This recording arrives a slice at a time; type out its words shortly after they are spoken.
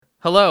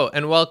Hello,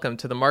 and welcome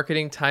to the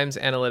Marketing Times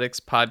Analytics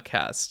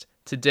podcast.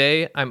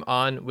 Today, I'm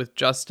on with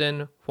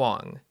Justin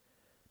Huang.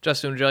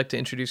 Justin, would you like to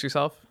introduce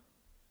yourself?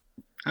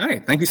 Hi,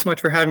 thank you so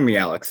much for having me,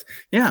 Alex.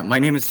 Yeah, my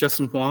name is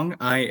Justin Huang.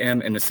 I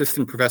am an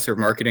assistant professor of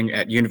marketing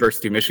at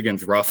University of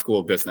Michigan's Ross School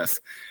of Business.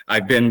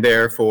 I've been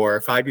there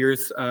for 5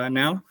 years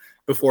now.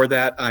 Before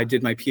that, I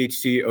did my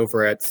PhD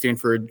over at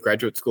Stanford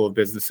Graduate School of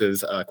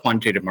Business's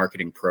quantitative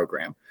marketing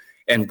program.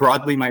 And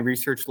broadly, my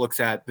research looks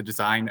at the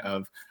design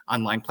of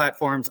online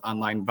platforms,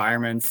 online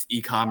environments,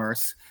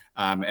 e-commerce,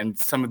 and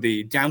some of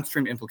the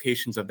downstream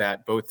implications of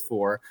that, both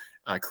for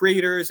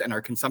creators and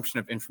our consumption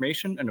of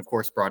information, and of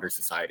course, broader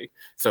society.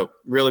 So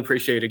really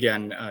appreciate,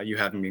 again, you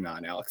having me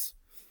on, Alex.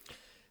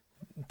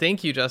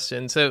 Thank you,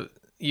 Justin. So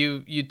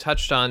you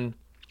touched on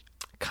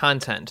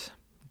content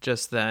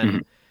just then. Mm-hmm.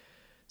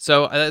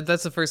 So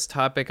that's the first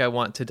topic I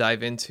want to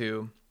dive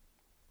into.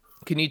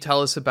 Can you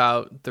tell us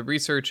about the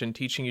research and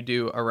teaching you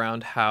do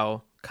around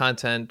how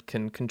content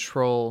can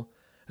control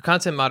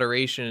content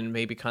moderation and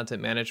maybe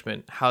content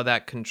management, how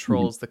that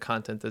controls the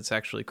content that's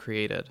actually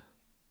created?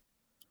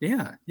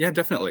 Yeah,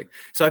 definitely.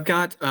 So I've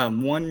got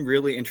one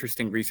really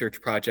interesting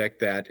research project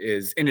that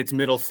is in its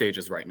middle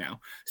stages right now.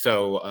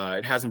 So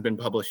it hasn't been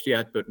published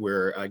yet, but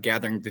we're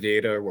gathering the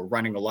data. We're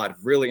running a lot of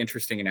really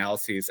interesting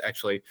analyses,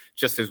 actually,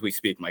 just as we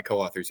speak. My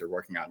co-authors are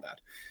working on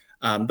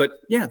that.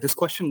 But yeah, this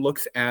question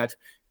looks at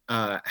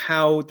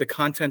how the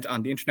content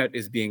on the internet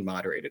is being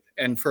moderated.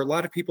 And for a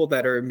lot of people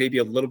that are maybe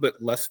a little bit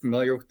less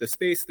familiar with the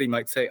space, they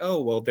might say,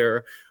 oh, well,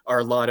 there are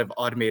a lot of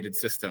automated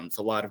systems,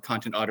 a lot of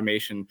content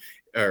automation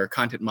or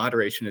content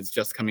moderation is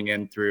just coming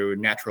in through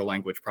natural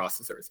language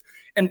processors.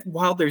 And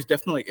while there's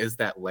definitely is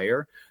that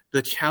layer,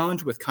 the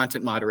challenge with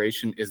content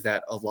moderation is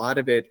that a lot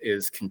of it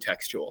is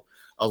contextual.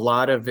 A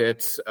lot of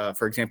it,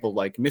 for example,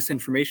 like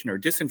misinformation or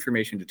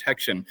disinformation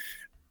detection,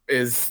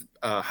 is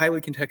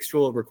highly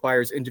contextual,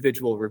 requires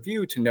individual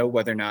review to know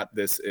whether or not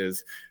this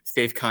is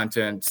safe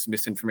content,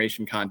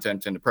 misinformation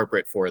content, and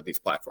appropriate for these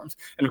platforms.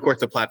 And of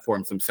course, the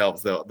platforms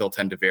themselves, they'll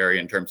tend to vary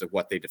in terms of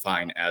what they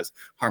define as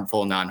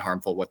harmful,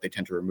 non-harmful, what they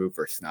tend to remove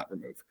versus not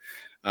remove.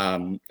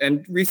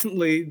 And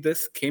recently,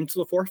 this came to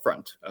the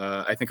forefront.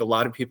 I think a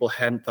lot of people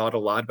hadn't thought a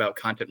lot about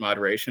content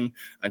moderation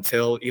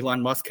until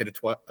Elon Musk had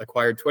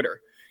acquired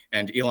Twitter.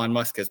 And Elon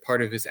Musk, as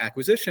part of his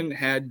acquisition,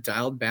 had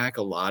dialed back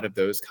a lot of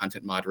those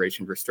content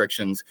moderation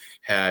restrictions,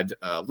 had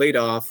laid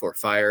off or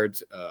fired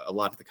a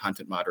lot of the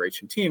content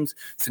moderation teams.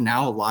 So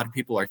now a lot of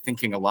people are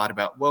thinking a lot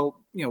about, well,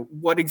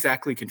 what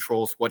exactly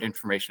controls what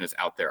information is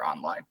out there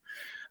online?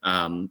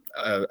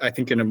 I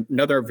think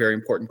another very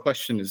important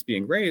question is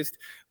being raised.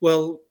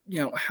 Well,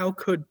 how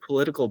could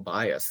political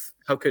bias,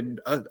 how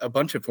could a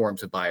bunch of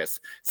forms of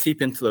bias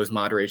seep into those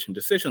moderation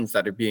decisions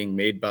that are being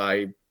made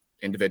by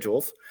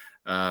individuals?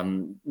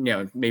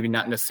 Maybe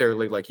not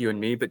necessarily like you and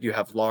me, but you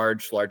have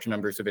large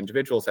numbers of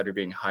individuals that are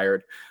being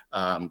hired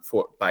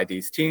by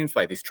these teams,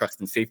 by these trust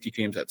and safety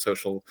teams at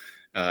social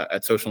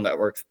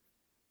networks.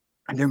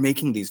 And they're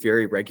making these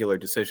very regular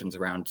decisions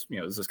around,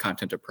 is this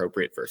content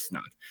appropriate versus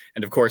not?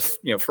 And of course,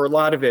 for a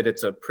lot of it,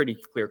 it's a pretty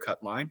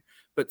clear-cut line,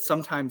 but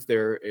sometimes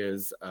there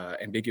is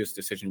ambiguous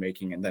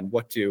decision-making. And then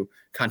what do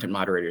content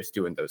moderators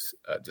do in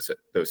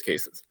those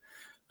cases?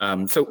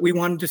 So we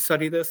wanted to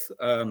study this.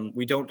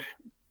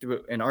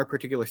 In our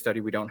particular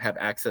study, we don't have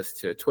access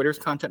to Twitter's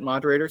content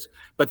moderators,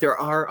 but there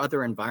are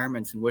other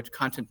environments in which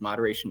content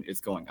moderation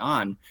is going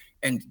on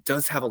and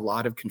does have a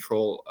lot of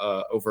control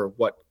over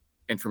what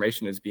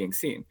information is being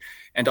seen.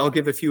 And I'll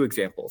give a few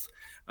examples.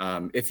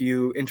 If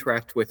you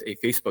interact with a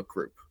Facebook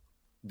group,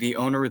 the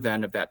owner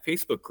then of that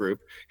Facebook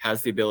group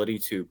has the ability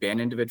to ban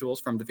individuals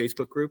from the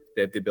Facebook group.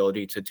 They have the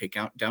ability to take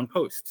down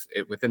posts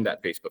within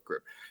that Facebook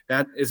group.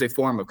 That is a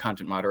form of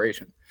content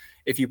moderation.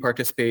 If you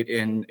participate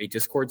in a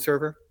Discord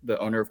server, the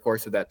owner, of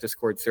course, of that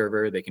Discord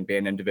server, they can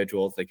ban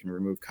individuals, they can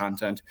remove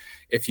content.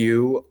 If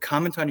you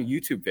comment on a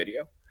YouTube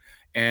video,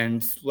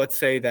 and let's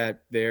say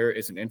that there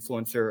is an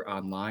influencer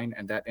online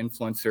and that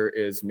influencer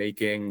is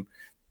making,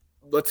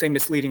 let's say,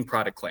 misleading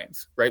product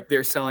claims, right?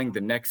 They're selling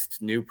the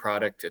next new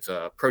product. It's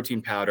a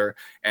protein powder.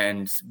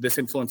 And this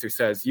influencer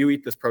says, you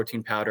eat this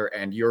protein powder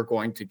and you're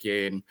going to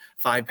gain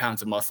 5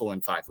 pounds of muscle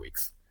in 5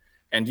 weeks.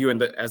 And you,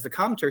 as the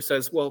commenter,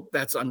 says, well,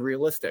 that's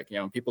unrealistic.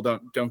 People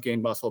don't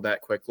gain muscle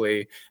that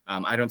quickly.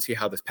 I don't see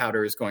how this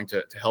powder is going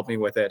to help me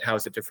with it. How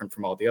is it different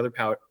from all the other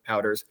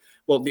powders?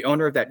 Well, the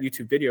owner of that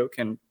YouTube video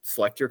can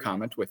select your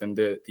comment within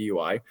the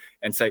UI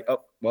and say,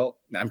 oh, well,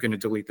 I'm going to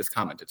delete this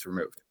comment. It's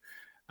removed.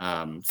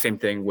 Same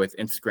thing with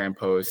Instagram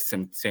posts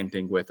and same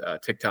thing with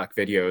TikTok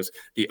videos.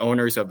 The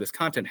owners of this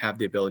content have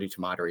the ability to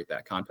moderate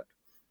that content.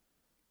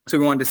 So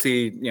we wanted to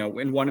see,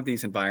 in one of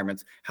these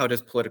environments, how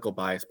does political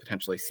bias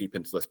potentially seep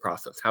into this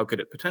process? How could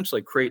it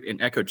potentially create an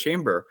echo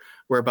chamber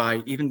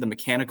whereby even the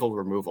mechanical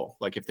removal,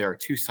 like if there are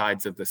two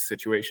sides of this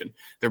situation,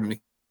 the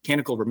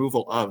mechanical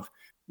removal of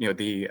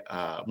the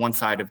one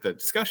side of the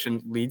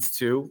discussion leads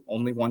to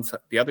only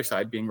the other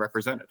side being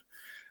represented.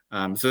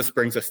 So this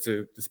brings us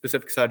to the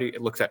specific study.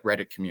 It looks at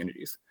Reddit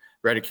communities.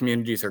 Reddit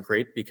communities are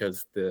great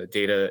because the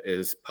data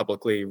is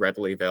publicly,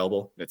 readily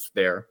available. It's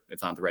there.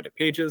 It's on the Reddit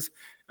pages.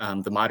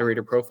 The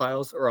moderator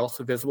profiles are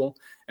also visible.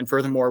 And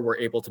furthermore, we're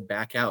able to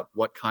back out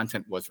what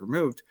content was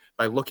removed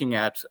by looking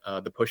at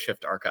the push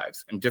shift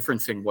archives and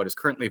differencing what is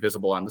currently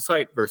visible on the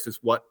site versus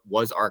what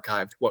was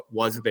archived, what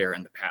was there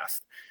in the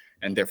past.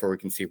 And therefore, we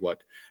can see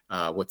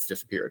what's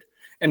disappeared.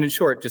 And in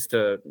short, just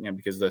to,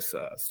 because this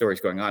story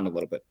is going on a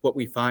little bit, what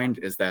we find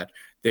is that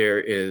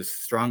there is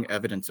strong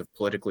evidence of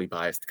politically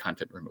biased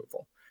content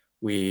removal.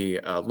 We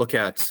look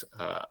at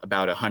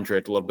about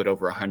 100, a little bit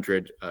over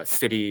 100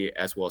 city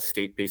as well as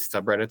state-based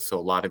subreddits, so a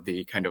lot of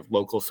the kind of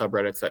local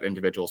subreddits that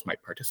individuals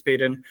might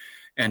participate in.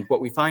 And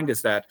what we find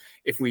is that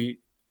if we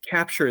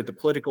capture the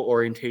political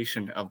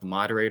orientation of the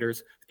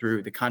moderators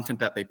through the content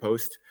that they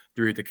post,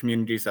 through the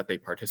communities that they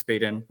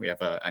participate in. We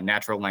have a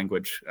natural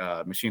language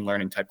machine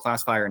learning type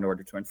classifier in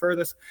order to infer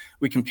this.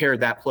 We compare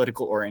that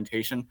political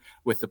orientation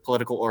with the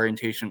political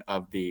orientation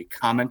of the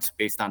comment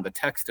based on the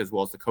text as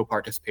well as the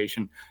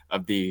co-participation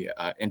of the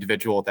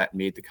individual that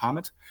made the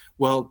comment.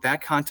 Well,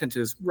 that content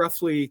is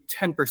roughly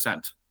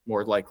 10%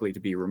 more likely to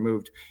be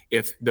removed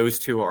if those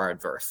two are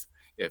adverse.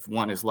 If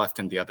one is left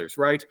and the other is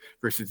right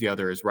versus the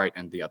other is right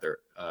and the other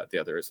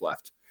is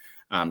left.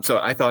 So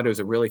I thought it was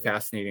a really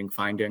fascinating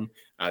finding.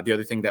 The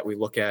other thing that we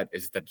look at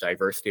is the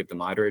diversity of the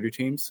moderator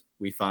teams.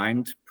 We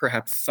find,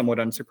 perhaps somewhat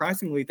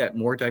unsurprisingly, that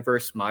more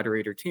diverse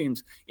moderator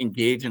teams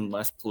engage in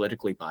less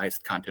politically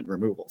biased content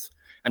removals.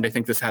 And I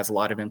think this has a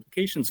lot of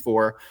implications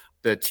for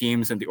the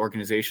teams and the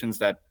organizations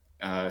that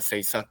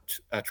say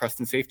trust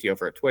and safety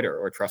over at Twitter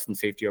or trust and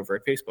safety over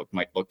at Facebook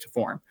might look to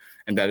form,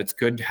 and that it's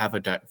good to have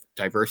a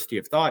diversity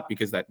of thought,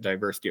 because that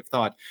diversity of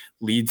thought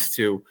leads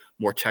to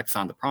more checks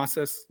on the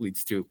process,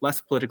 leads to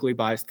less politically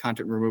biased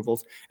content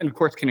removals, and of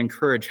course can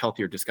encourage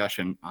healthier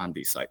discussion on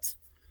these sites.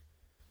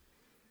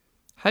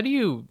 How do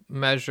you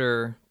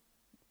measure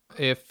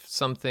if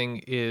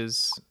something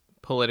is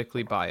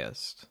politically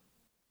biased?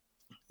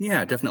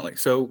 Yeah, definitely.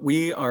 So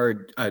we are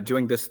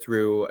doing this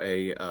through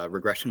a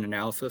regression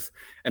analysis,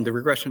 and the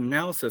regression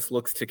analysis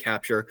looks to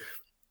capture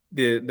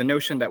the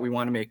notion that we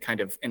want to make kind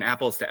of an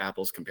apples to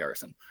apples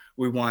comparison.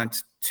 We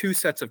want two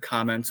sets of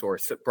comments, or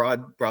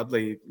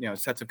broadly,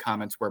 sets of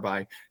comments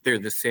whereby they're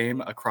the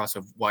same across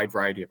a wide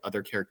variety of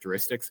other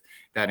characteristics.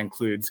 That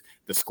includes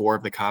the score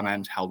of the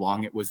comment, how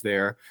long it was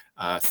there,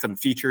 some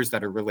features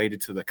that are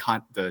related to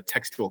the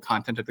textual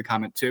content of the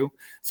comment too.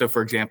 So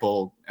for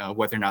example,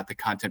 whether or not the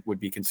content would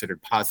be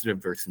considered positive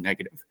versus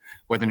negative,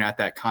 whether or not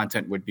that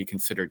content would be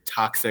considered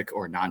toxic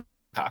or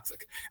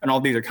non-toxic. And all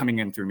these are coming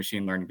in through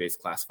machine learning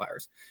based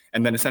classifiers.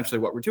 And then essentially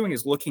what we're doing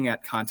is looking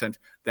at content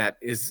that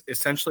is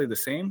essentially the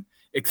same,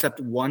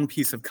 except one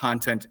piece of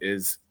content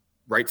is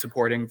right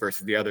supporting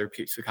versus the other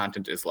piece of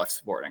content is left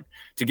supporting.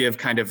 To give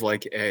kind of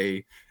like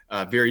a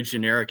very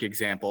generic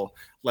example,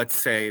 let's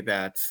say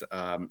that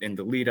in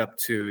the lead up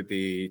to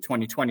the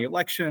 2020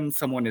 election,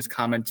 someone is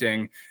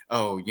commenting,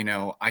 oh,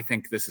 I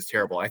think this is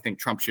terrible. I think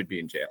Trump should be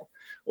in jail.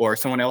 Or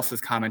someone else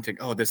is commenting,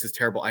 oh, this is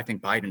terrible. I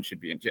think Biden should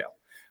be in jail.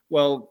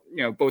 Well,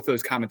 both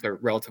those comments are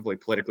relatively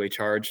politically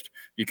charged.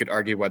 You could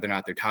argue whether or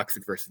not they're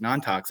toxic versus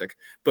non-toxic,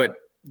 but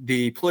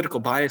the political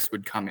bias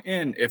would come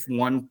in if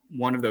one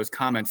of those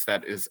comments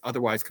that is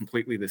otherwise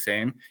completely the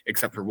same,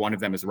 except for one of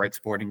them is right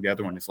supporting, the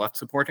other one is left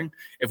supporting,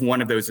 if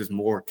one of those is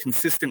more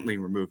consistently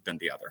removed than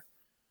the other.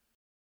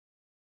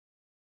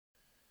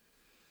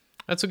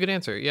 That's a good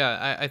answer.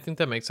 Yeah, I think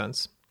that makes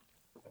sense.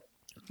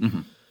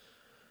 Mm-hmm.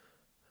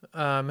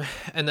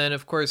 And then,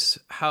 of course,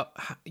 how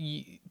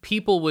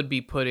people would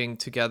be putting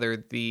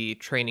together the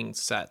training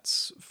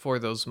sets for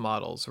those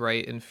models,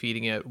 right? And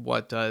feeding it,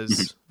 what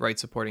does right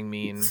supporting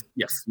mean?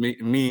 Yes,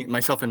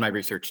 myself and my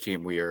research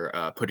team, we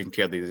are putting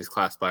together these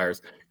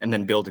classifiers and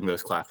then building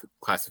those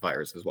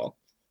classifiers as well.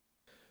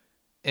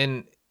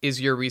 And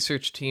is your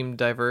research team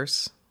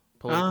diverse?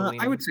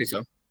 I would say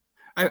so.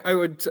 I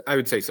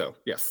would say so.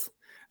 Yes.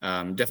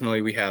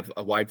 Definitely, we have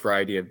a wide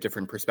variety of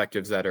different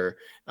perspectives that are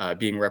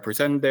being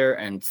represented there.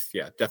 And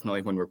yeah,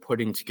 definitely when we're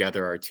putting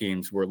together our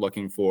teams, we're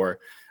looking for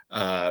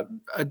a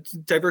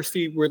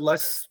diversity. We're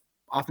less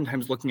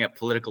oftentimes looking at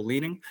political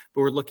leaning,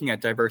 but we're looking at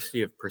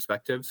diversity of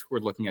perspectives. We're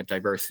looking at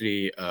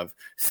diversity of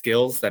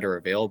skills that are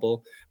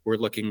available. We're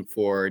looking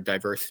for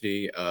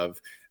diversity of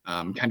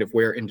kind of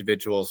where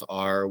individuals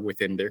are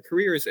within their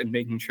careers, and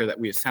making sure that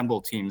we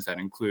assemble teams that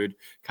include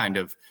kind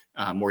of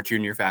more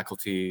junior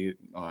faculty,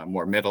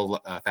 more middle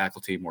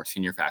faculty, more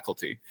senior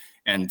faculty.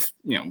 And,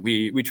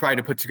 we try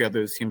to put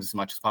together those teams as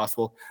much as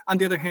possible. On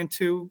the other hand,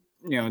 too,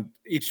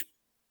 each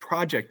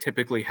project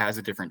typically has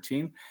a different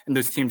team, and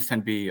those teams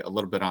tend to be a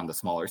little bit on the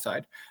smaller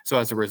side. So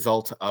as a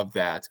result of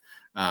that,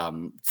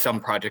 some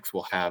projects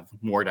will have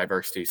more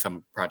diversity,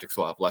 some projects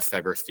will have less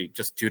diversity,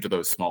 just due to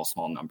those small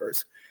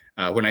numbers.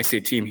 When I say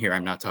team here,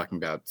 I'm not talking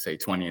about, say,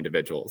 20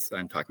 individuals.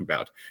 I'm talking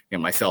about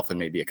myself and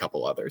maybe a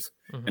couple others.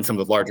 Mm-hmm. And some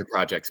of the larger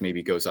projects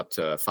maybe goes up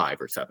to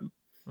 5 or 7.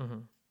 Mm-hmm.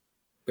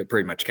 But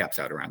pretty much caps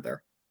out around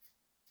there.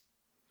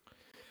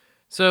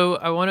 So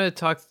I want to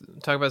talk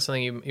about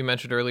something you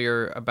mentioned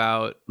earlier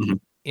about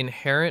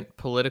inherent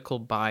political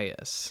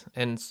bias,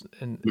 and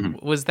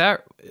was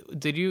that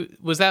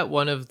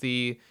one of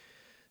the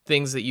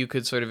things that you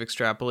could sort of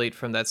extrapolate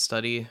from that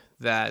study,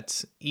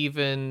 that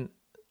even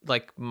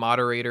like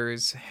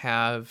moderators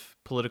have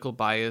political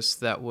bias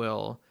that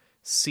will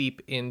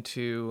seep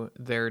into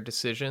their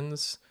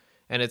decisions,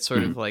 and it's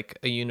sort of like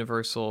a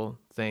universal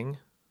thing?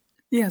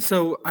 Yeah,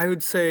 so I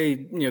would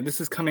say,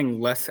 this is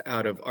coming less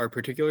out of our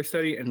particular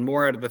study and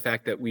more out of the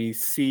fact that we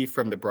see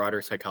from the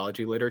broader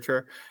psychology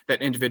literature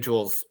that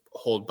individuals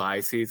hold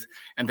biases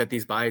and that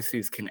these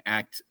biases can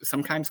act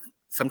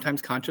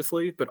sometimes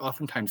consciously, but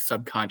oftentimes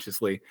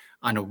subconsciously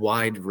on a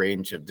wide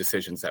range of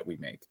decisions that we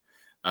make.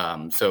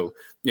 So,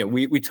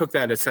 we took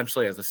that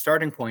essentially as a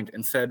starting point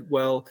and said,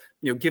 well,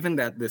 given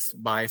that this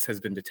bias has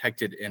been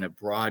detected in a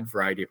broad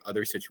variety of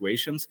other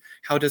situations,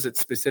 how does it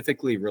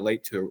specifically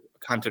relate to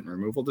content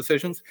removal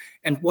decisions?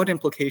 And what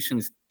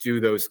implications do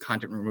those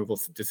content removal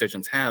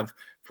decisions have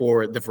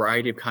for the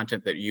variety of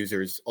content that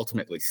users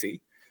ultimately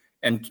see?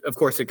 And of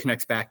course, it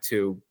connects back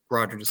to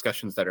broader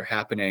discussions that are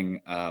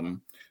happening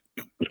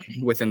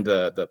within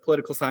the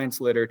political science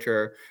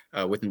literature,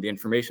 within the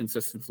information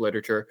systems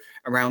literature,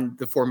 around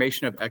the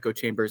formation of echo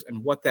chambers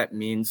and what that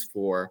means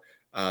for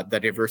the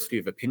diversity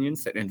of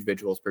opinions that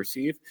individuals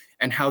perceive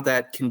and how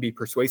that can be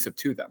persuasive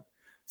to them.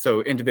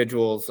 So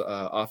individuals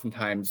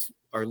oftentimes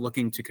are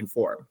looking to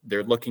conform.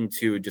 They're looking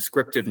to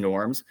descriptive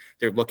norms.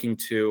 They're looking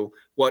to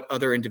what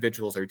other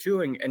individuals are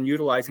doing and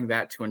utilizing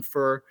that to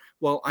infer,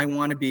 well, I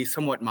want to be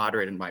somewhat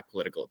moderate in my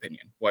political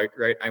opinion,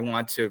 right? I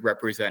want to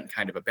represent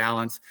kind of a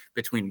balance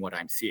between what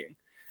I'm seeing.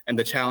 And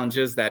the challenge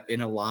is that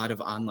in a lot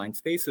of online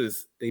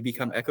spaces, they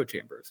become echo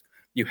chambers.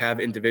 You have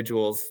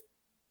individuals,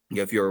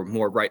 if you're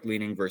more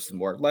right-leaning versus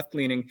more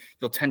left-leaning,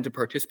 you'll tend to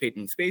participate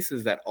in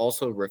spaces that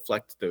also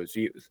reflect those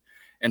views.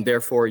 And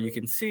therefore, you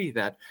can see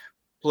that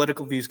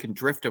political views can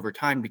drift over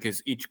time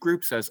because each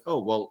group says, oh,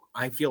 well,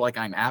 I feel like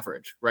I'm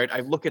average, right? I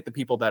look at the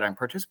people that I'm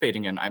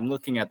participating in. I'm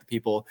looking at the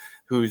people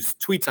whose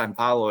tweets I'm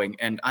following,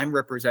 and I'm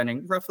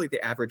representing roughly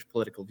the average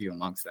political view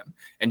amongst them.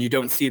 And you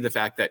don't see the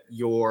fact that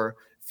your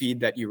feed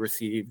that you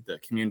receive, the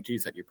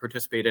communities that you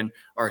participate in,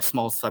 are a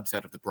small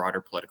subset of the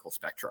broader political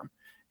spectrum.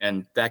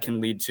 And that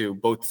can lead to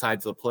both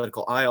sides of the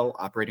political aisle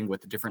operating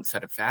with a different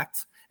set of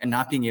facts and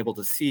not being able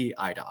to see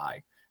eye to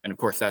eye. And of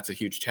course, that's a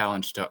huge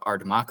challenge to our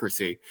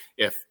democracy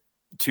if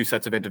two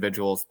sets of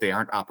individuals, they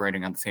aren't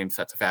operating on the same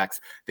sets of facts.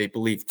 They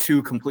believe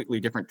two completely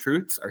different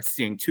truths, are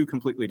seeing two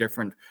completely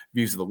different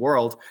views of the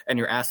world, and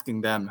you're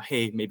asking them,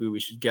 hey, maybe we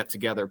should get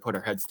together, put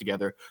our heads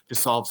together to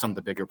solve some of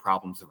the bigger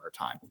problems of our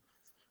time.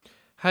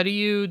 How do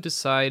you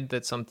decide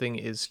that something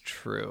is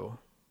true?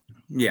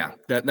 Yeah,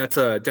 that's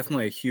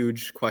definitely a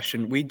huge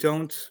question. We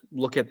don't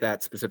look at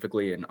that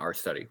specifically in our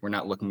study. We're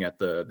not looking at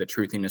the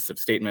truthiness of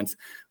statements.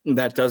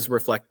 That does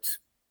reflect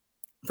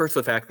first,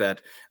 the fact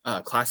that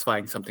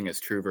classifying something as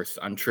true versus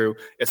untrue,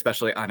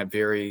 especially on a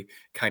very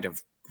kind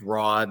of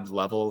broad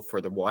level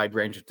for the wide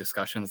range of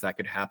discussions that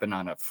could happen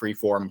on a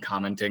free-form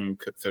commenting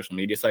social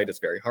media site, is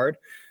very hard.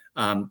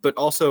 But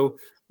also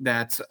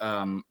that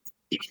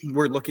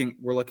we're looking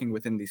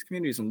within these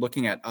communities and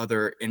looking at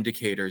other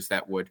indicators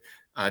that would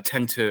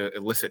tend to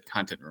elicit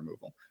content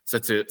removal,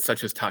 such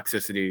as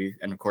toxicity.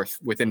 And of course,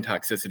 within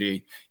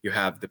toxicity, you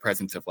have the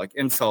presence of like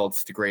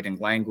insults, degrading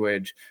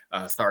language,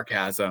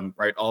 sarcasm,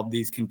 right? All of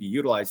these can be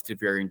utilized to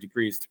varying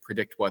degrees to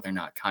predict whether or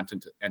not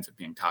content ends up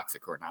being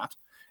toxic or not.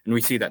 And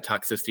we see that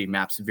toxicity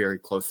maps very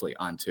closely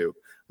onto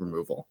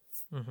removal.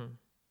 Mm-hmm.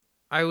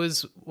 I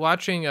was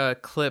watching a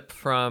clip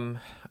from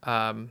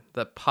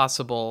the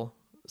Possible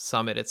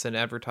Summit. It's an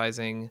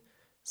advertising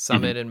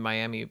summit in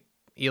Miami.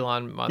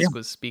 Elon Musk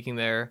was speaking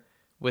there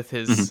with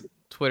his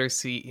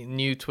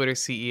new Twitter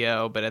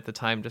CEO, but at the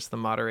time just the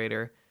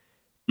moderator.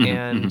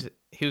 And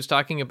he was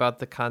talking about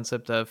the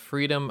concept of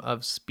freedom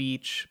of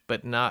speech,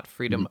 but not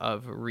freedom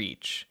of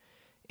reach.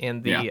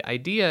 And the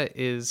idea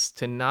is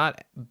to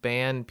not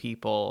ban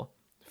people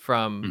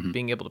from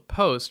being able to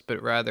post,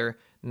 but rather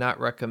not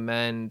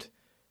recommend,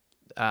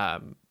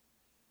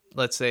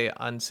 let's say,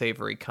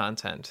 unsavory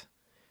content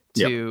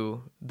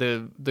to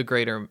the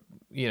greater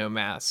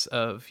mass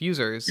of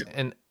users.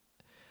 And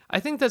I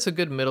think that's a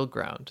good middle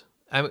ground.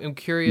 I'm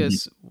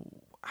curious,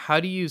 how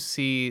do you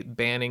see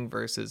banning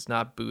versus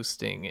not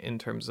boosting in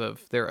terms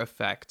of their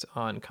effect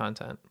on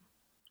content?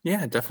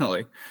 Yeah,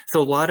 definitely. So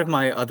a lot of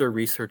my other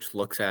research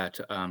looks at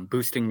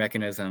boosting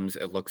mechanisms.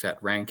 It looks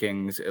at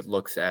rankings. It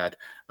looks at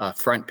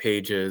front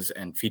pages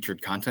and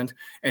featured content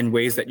and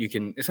ways that you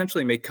can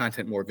essentially make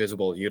content more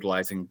visible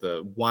utilizing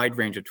the wide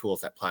range of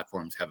tools that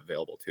platforms have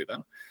available to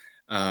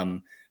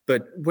them.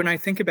 But when I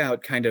think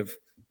about kind of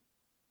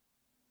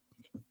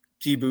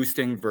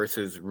deboosting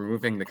versus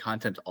removing the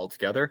content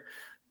altogether,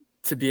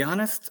 to be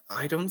honest,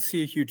 I don't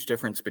see a huge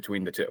difference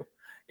between the two,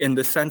 in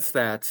the sense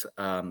that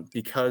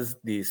because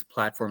these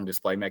platform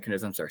display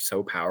mechanisms are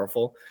so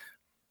powerful,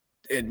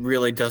 it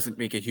really doesn't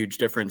make a huge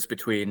difference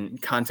between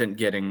content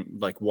getting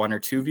like one or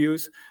two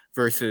views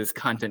versus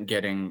content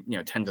getting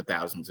tens of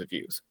thousands of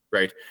views,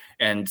 right?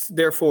 And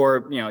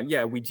therefore,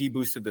 we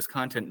deboosted this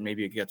content and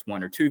maybe it gets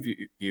one or two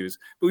views,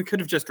 but we could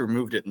have just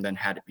removed it and then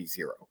had it be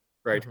zero.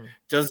 right? Hmm.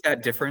 Does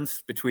that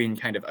difference between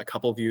kind of a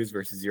couple views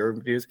versus 0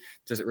 views,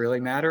 does it really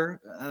matter?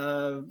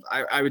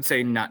 I would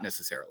say not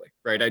necessarily,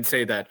 right? I'd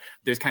say that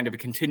there's kind of a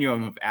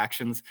continuum of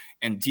actions,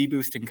 and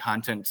deboosting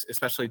content,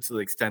 especially to the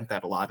extent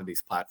that a lot of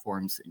these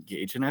platforms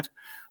engage in it,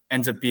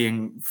 ends up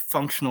being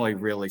functionally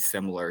really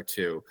similar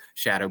to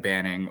shadow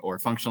banning, or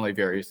functionally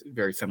very,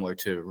 very similar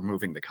to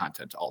removing the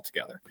content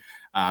altogether.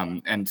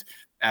 And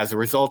as a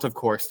result, of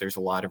course, there's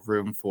a lot of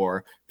room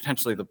for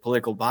potentially the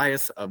political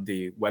bias of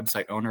the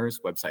website owners,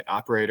 website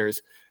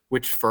operators,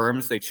 which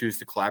firms they choose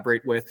to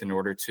collaborate with in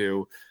order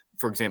to,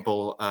 for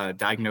example,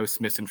 diagnose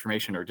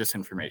misinformation or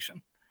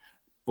disinformation.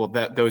 Well,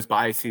 those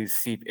biases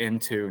seep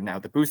into now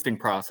the boosting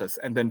process,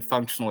 and then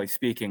functionally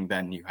speaking,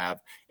 then you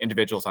have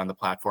individuals on the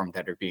platform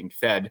that are being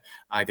fed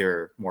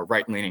either more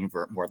right-leaning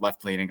or more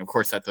left-leaning. Of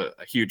course, that's a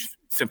huge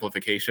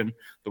simplification.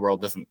 The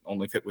world doesn't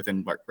only fit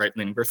within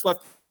right-leaning versus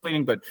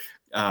left-leaning, but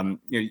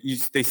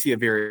they see a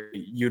very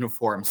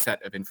uniform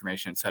set of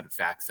information, set of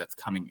facts that's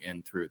coming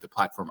in through the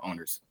platform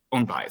owners'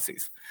 own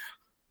biases.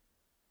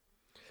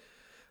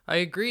 I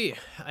agree.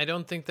 I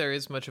don't think there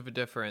is much of a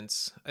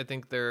difference. I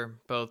think they're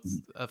both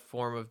Mhm. a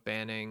form of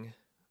banning.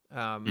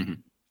 Um,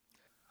 Mhm.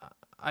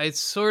 I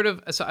sort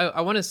of so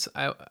I want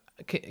to.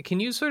 Can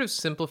you sort of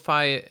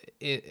simplify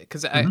it,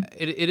 because Mhm.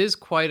 it is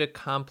quite a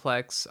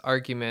complex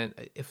argument.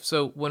 If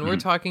so, when we're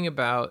Mhm. talking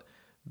about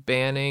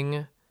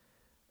banning,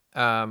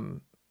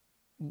 um,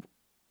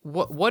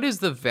 what is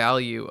the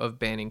value of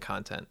banning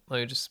content? Let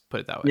me just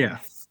put it that way. Yeah.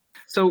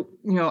 So,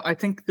 I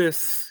think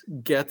this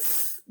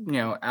gets,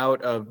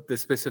 out of the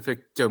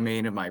specific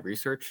domain of my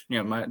research.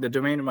 The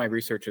domain of my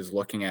research is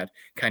looking at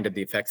kind of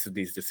the effects of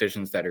these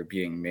decisions that are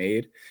being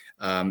made,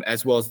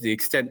 as well as the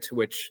extent to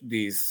which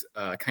these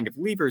kind of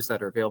levers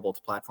that are available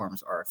to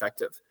platforms are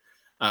effective.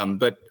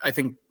 But I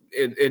think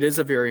it is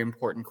a very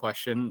important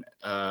question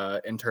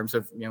in terms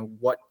of,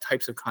 what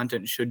types of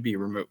content should be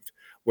removed.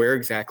 Where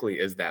exactly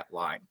is that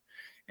line?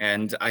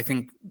 And I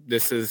think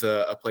this is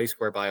a place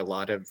whereby a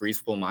lot of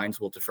reasonable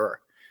minds will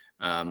differ.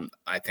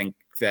 I think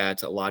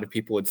that a lot of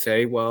people would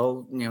say,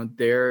 well,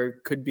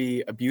 there could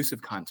be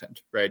abusive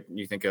content, right?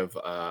 You think of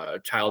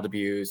child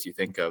abuse, you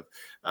think of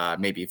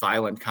maybe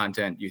violent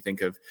content, you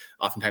think of,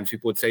 oftentimes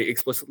people would say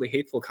explicitly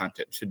hateful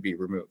content should be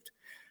removed.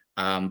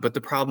 But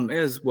the problem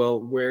is,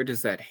 well, where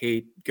does that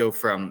hate go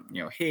from,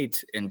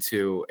 hate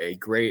into a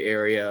gray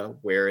area?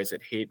 Where is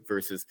it hate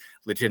versus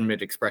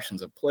legitimate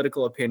expressions of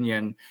political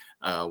opinion?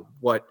 At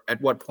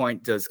what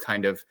point does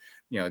kind of,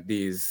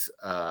 these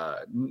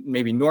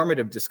maybe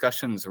normative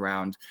discussions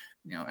around,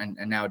 and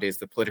nowadays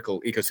the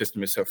political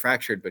ecosystem is so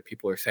fractured, but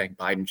people are saying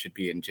Biden should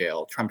be in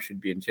jail, Trump should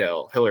be in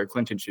jail, Hillary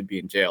Clinton should be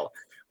in jail.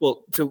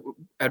 Well, so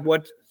at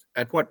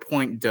what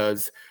point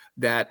does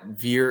that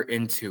veer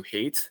into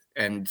hate,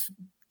 and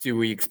do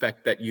we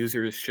expect that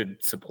users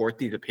should support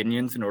these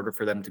opinions in order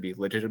for them to be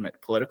legitimate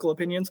political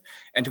opinions?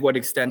 And to what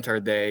extent are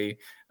they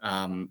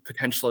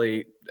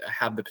potentially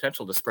have the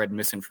potential to spread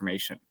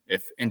misinformation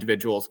if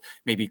individuals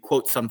maybe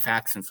quote some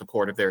facts in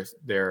support of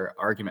their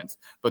arguments,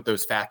 but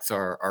those facts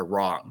are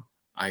wrong,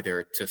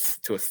 either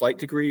to a slight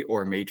degree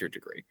or a major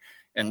degree?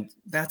 And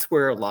that's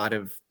where a lot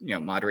of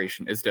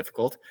moderation is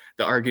difficult.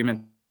 The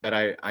argument that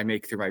I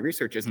make through my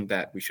research isn't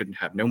that we shouldn't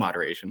have no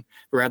moderation,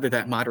 but rather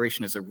that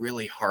moderation is a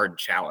really hard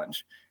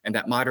challenge, and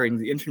that moderating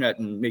the internet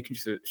and making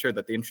sure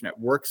that the internet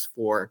works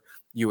for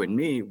you and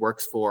me,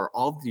 works for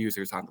all of the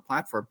users on the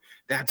platform,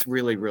 that's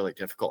really, really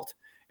difficult.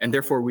 And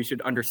therefore, we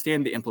should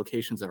understand the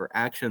implications of our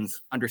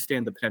actions,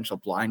 understand the potential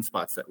blind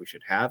spots that we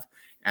should have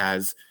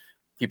as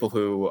people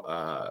who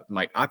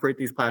might operate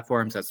these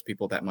platforms, as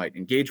people that might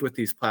engage with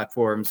these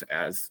platforms,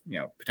 as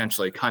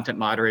potentially content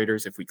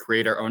moderators. If we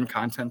create our own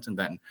content and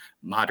then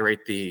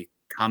moderate the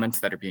comments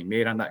that are being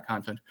made on that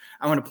content,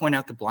 I want to point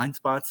out the blind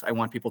spots. I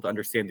want people to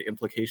understand the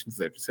implications of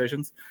their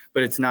decisions,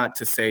 but it's not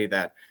to say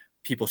that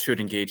people should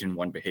engage in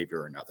one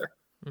behavior or another.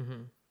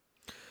 Hmm.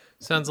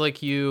 Sounds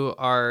like you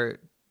are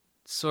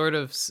sort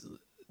of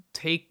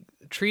take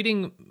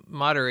treating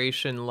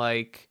moderation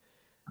like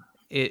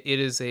it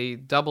is a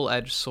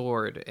double-edged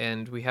sword,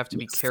 and we have to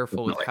be Yes,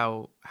 careful with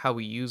definitely, how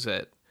we use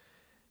it.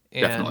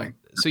 And definitely,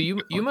 so you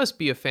definitely. must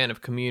be a fan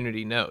of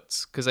community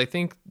notes, because I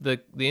think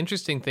the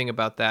interesting thing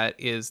about that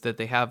is that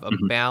they have a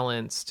Mhm,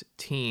 balanced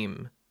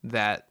team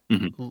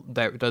mhm.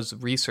 that does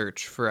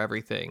research for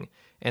everything,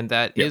 and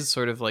that Yeah. is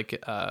sort of like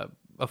a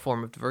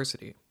form of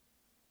diversity.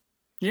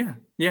 Yeah,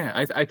 yeah.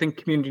 I think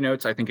community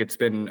notes. I think it's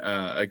been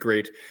a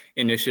great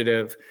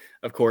initiative.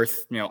 Of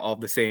course, all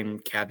the same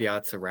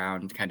caveats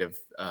around kind of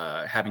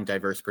having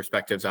diverse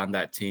perspectives on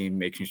that team,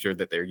 making sure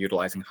that they're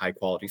utilizing high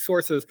quality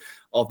sources.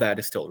 All that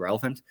is still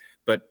relevant,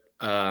 but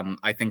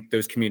I think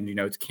those community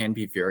notes can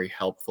be very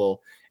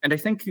helpful. And I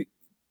think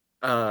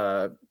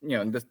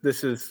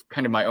this is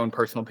kind of my own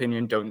personal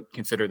opinion. Don't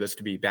consider this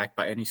to be backed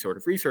by any sort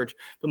of research,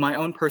 but my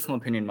own personal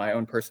opinion, my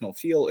own personal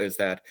feel is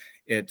that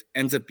it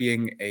ends up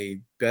being a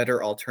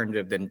better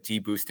alternative than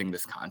deboosting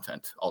this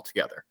content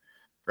altogether,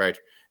 right?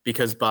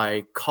 because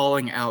by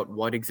calling out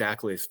what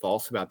exactly is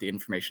false about the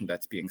information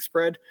that's being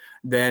spread,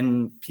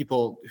 then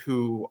people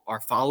who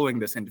are following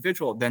this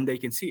individual, then they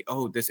can see,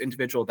 oh, this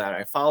individual that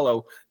I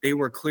follow, they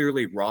were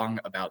clearly wrong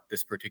about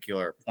this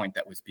particular point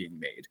that was being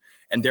made.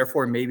 And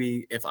therefore,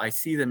 maybe if I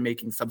see them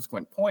making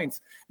subsequent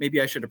points,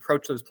 maybe I should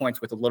approach those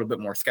points with a little bit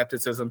more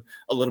skepticism,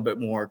 a little bit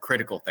more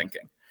critical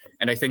thinking.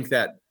 And I think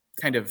that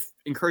kind of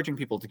encouraging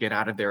people to get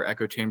out of their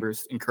echo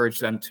chambers, encourage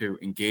them to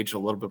engage a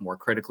little bit more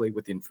critically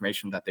with the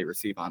information that they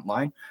receive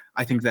online.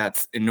 I think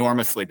that's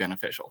enormously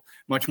beneficial,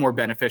 much more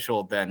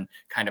beneficial than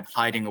kind of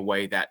hiding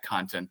away that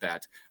content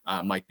that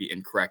might be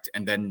incorrect.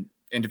 And then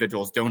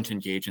individuals don't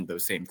engage in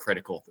those same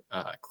critical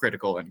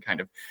and kind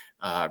of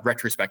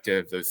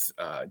retrospective, those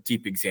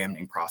deep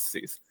examining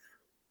processes.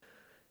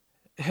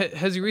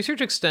 Has your research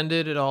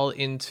extended at all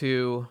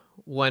into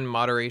when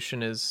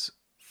moderation is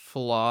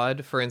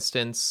flawed? For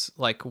instance,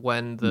 like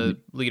when the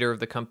leader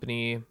of the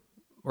company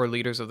or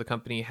leaders of the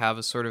company have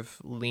a sort of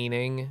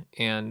leaning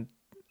and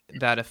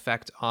that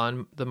effect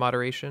on the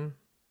moderation?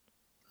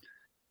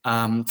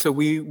 So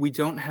we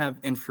don't have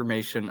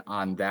information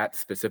on that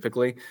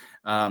specifically.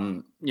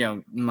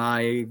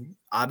 My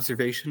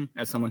observation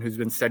as someone who's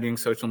been studying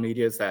social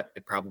media is that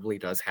it probably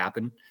does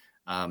happen.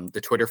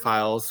 The Twitter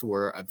files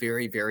were a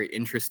very, very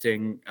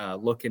interesting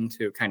look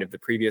into kind of the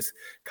previous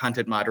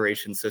content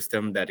moderation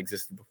system that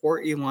existed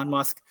before Elon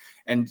Musk.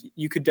 And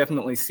you could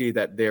definitely see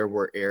that there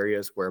were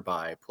areas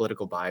whereby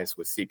political bias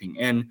was seeping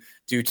in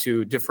due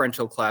to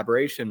differential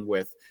collaboration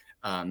with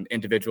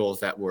individuals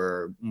that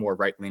were more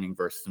right-leaning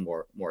versus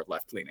more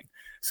left-leaning.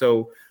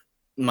 So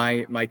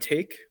my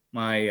take,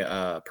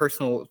 my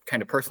personal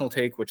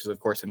take, which is of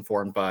course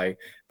informed by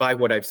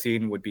what I've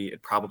seen, would be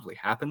it probably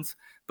happens,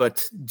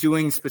 but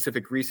doing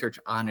specific research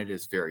on it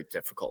is very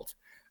difficult.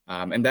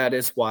 And that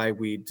is why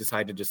we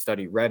decided to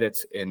study Reddit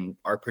in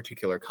our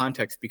particular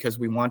context, because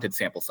we wanted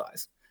sample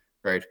size,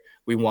 right?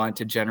 We want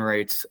to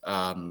generate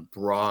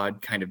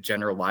broad kind of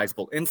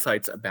generalizable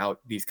insights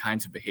about these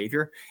kinds of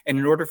behavior. And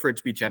in order for it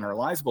to be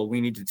generalizable, we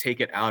need to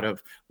take it out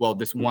of, well,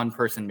 this one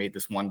person made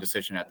this one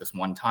decision at this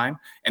one time,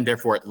 and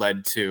therefore it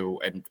led to,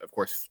 and of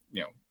course,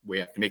 we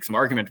have to make some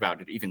argument about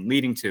it, even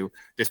leading to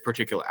this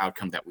particular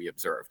outcome that we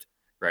observed,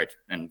 right?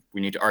 And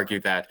we need to argue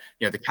that,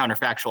 the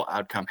counterfactual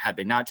outcome, had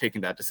they not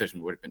taken that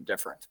decision, would have been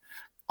different.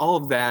 All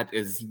of that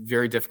is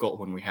very difficult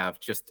when we have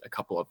just a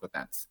couple of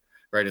events.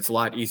 Right, it's a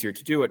lot easier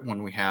to do it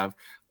when we have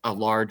a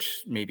large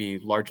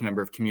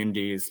number of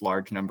communities,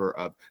 large number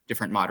of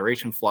different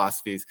moderation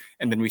philosophies,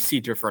 and then we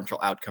see differential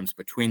outcomes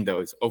between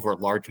those over a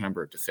large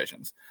number of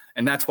decisions.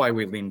 And that's why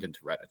we leaned into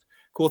Reddit.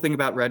 Cool thing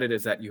about Reddit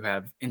is that you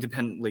have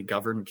independently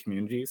governed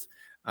communities.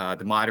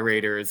 The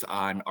moderators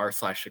on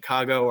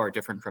r/Chicago are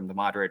different from the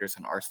moderators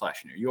on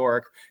r/New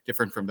York,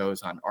 different from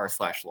those on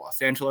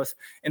r/Los Angeles.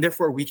 And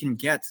therefore, we can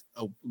get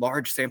a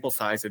large sample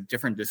size of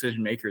different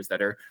decision makers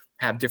that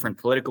have different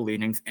political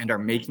leanings and are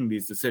making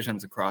these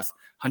decisions across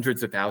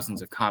hundreds of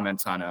thousands of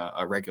comments on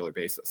a regular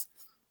basis.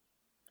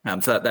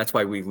 So that's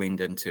why we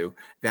leaned into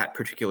that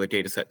particular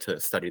data set to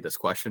study this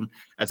question,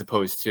 as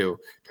opposed to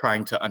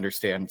trying to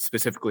understand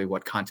specifically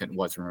what content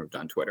was removed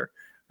on Twitter.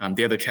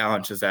 The other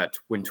challenge is that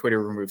when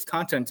Twitter removes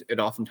content,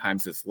 it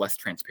oftentimes is less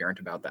transparent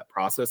about that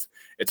process.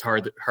 It's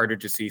harder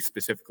to see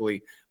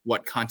specifically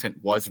what content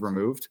was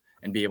removed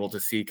and be able to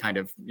see kind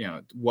of,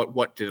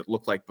 what did it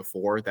look like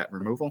before that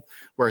removal.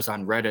 Whereas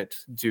on Reddit,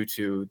 due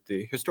to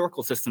the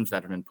historical systems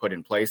that have been put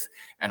in place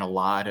and a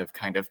lot of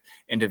kind of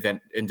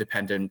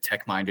independent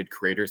tech-minded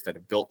creators that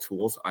have built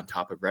tools on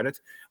top of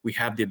Reddit, we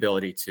have the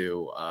ability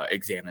to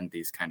examine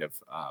these kind of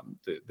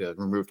the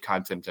removed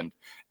content and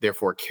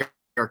therefore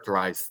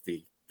characterize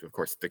the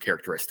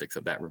characteristics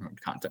of that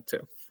removed content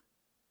too.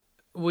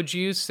 Would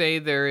you say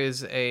there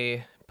is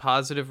a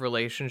positive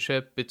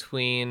relationship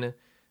between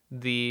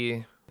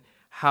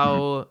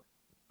how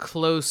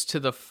close to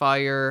the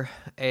fire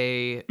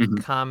a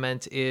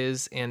comment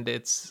is and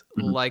its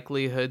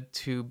likelihood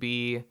to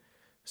be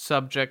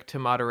subject to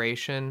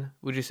moderation?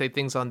 Would you say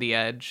things on the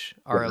edge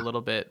are a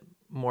little bit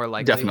more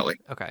likely? Definitely.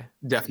 Okay.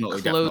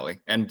 Definitely.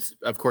 And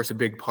of course, a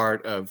big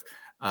part of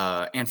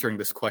answering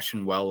this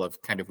question well of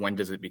kind of when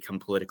does it become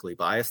politically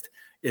biased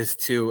is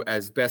to,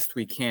 as best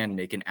we can,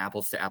 make an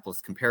apples to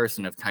apples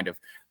comparison of kind of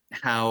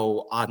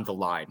how on the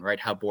line, right?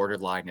 How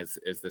borderline is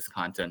this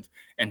content,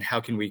 and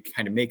how can we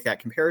kind of make that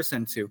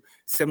comparison to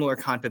similar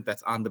content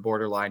that's on the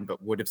borderline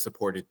but would have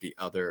supported the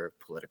other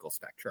political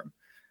spectrum.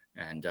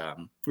 And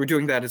we're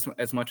doing that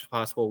as much as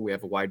possible. We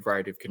have a wide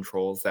variety of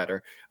controls that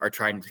are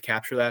trying to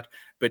capture that.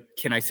 But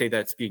can I say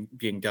that's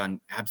being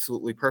done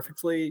absolutely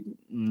perfectly?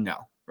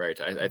 No, right?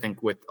 I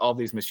think with all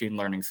these machine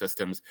learning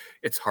systems,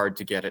 it's hard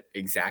to get it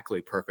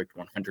exactly perfect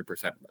 100%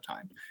 of the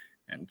time.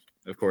 And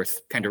of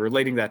course, kind of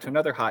relating that to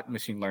another hot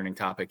machine learning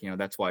topic,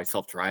 that's why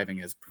self-driving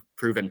has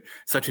proven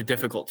such a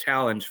difficult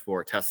challenge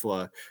for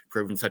Tesla,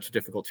 proven such a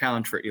difficult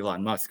challenge for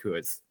Elon Musk, who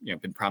has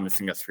been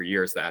promising us for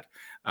years that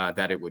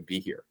it would be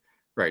here.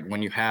 Right.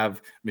 When you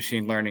have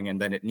machine learning and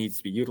then it needs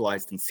to be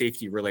utilized in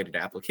safety related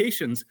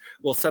applications,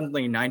 well,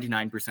 suddenly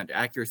 99%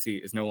 accuracy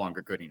is no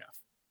longer good enough.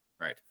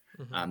 Right.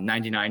 Hmm.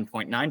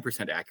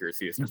 99.9%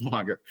 accuracy is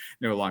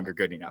no longer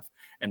good enough,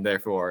 and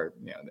therefore,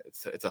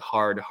 it's a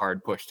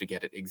hard push to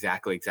get it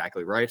exactly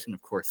right. And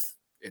of course,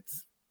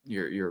 it's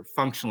you're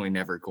functionally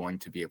never going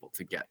to be able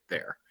to get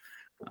there.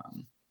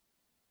 Um,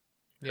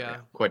 so yeah,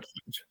 Yeah. quite a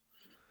challenge.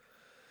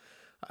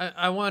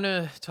 I want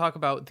to talk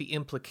about the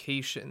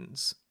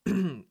implications,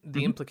 the Hmm.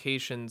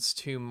 implications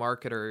to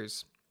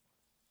marketers,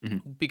 Hmm.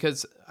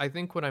 because I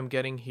think what I'm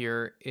getting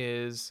here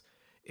is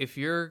if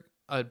you're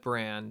a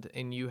brand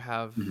and you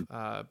have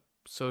Hmm.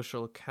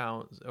 social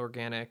accounts,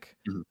 organic,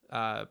 Hmm.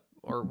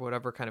 or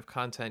whatever kind of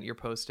content you're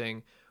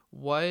posting,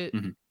 what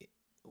Hmm.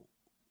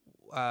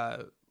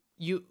 uh,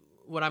 you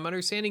what I'm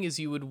understanding is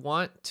you would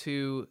want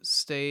to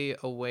stay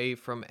away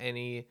from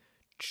any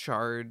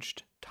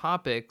charged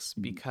topics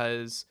Hmm.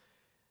 because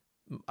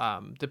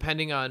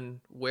depending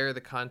on where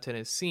the content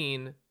is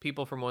seen,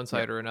 people from one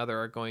Yeah, side or another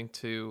are going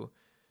to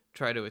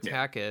try to yeah.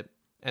 attack it.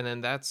 And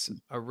then that's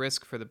a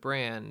risk for the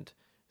brand.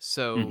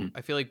 So Hmm.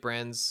 I feel like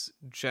brands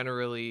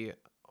generally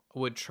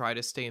would try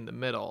to stay in the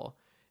middle.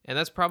 And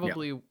that's Yeah.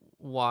 probably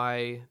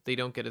why they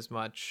don't get as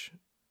much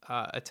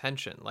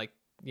attention. Like,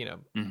 you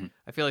know, Hmm.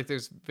 I feel like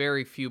there's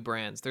very few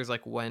brands. There's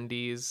like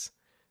Wendy's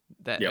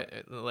Yep.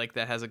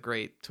 that has a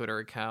great Twitter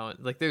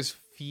account. Like there's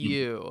Hmm.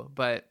 few,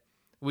 but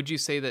would you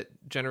say that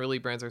generally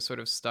brands are sort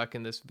of stuck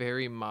in this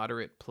very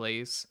moderate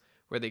place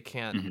where they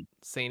can't Hmm.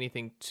 say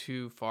anything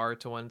too far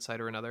to one side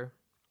or another?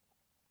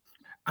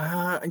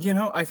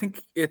 I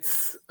think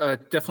it's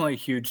definitely a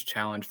huge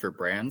challenge for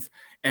brands,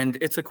 and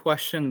it's a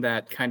question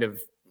that kind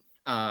of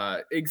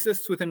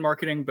exists within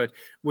marketing, but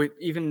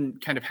even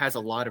kind of has a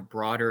lot of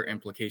broader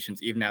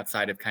implications, even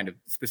outside of kind of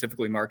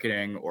specifically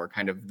marketing or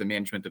kind of the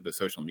management of the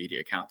social media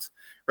accounts,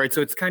 right?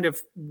 So it's kind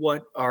of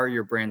what are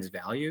your brand's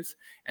values,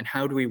 and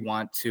how do we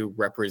want to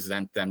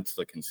represent them to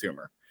the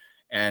consumer?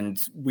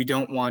 And we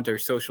don't want our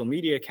social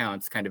media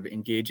accounts kind of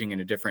engaging in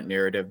a different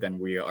narrative than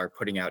we are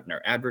putting out in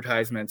our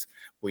advertisements.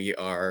 We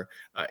are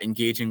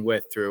engaging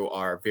with through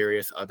our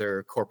various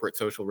other corporate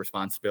social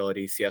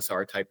responsibility,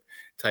 CSR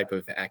type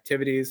of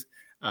activities,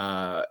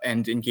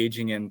 and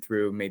engaging in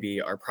through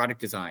maybe our product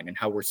design and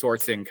how we're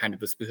sourcing kind of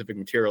the specific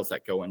materials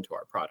that go into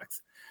our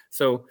products.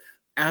 So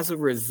as a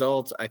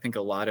result, I think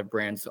a lot of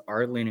brands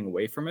are leaning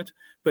away from it,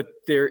 but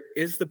there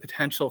is the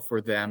potential for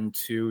them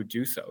to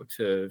do so,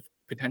 to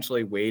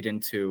potentially wade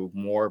into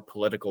more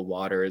political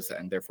waters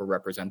and therefore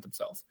represent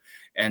themselves.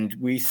 And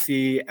we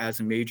see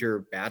as a major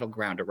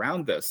battleground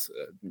around this,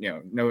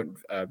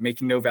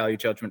 making no value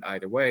judgment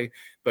either way,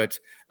 but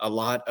a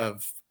lot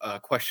of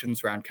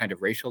questions around kind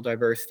of racial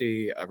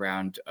diversity,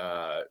 around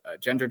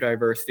gender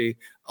diversity.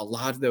 A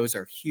lot of those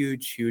are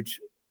huge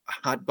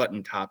hot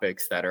button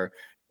topics that are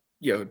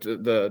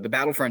the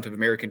battlefront of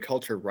American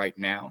culture right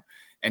now.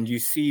 And you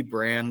see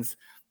brands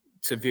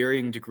to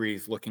varying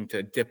degrees looking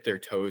to dip their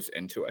toes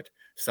into it,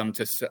 some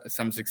to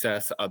some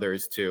success,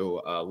 others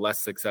to less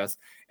success.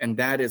 And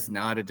that is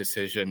not a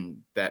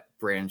decision that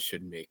brands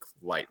should make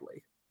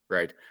lightly,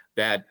 right?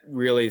 That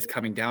really is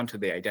coming down to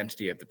the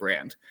identity of the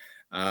brand.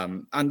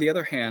 On the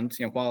other hand,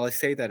 while I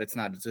say that it's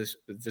not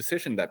a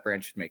decision that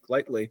brands should make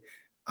lightly,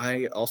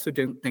 I also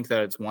don't think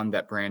that it's one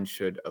that brands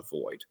should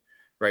avoid,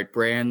 right?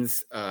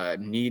 Brands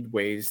need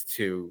ways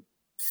to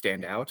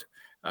stand out.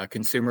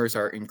 Consumers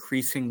are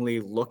increasingly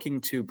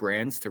looking to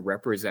brands to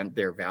represent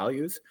their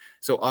values.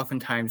 So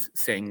oftentimes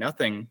saying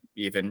nothing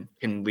even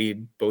can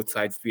lead both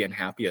sides to be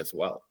unhappy as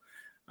well.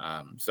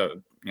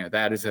 So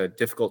that is a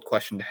difficult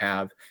question to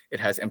have. It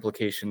has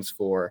implications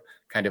for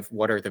kind of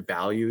what are the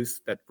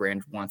values that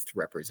brand wants to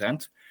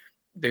represent.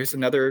 There's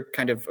another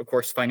kind of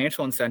course,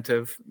 financial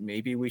incentive.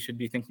 Maybe we should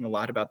be thinking a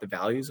lot about the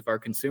values of our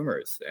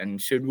consumers.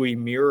 And should we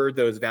mirror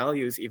those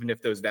values, even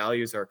if those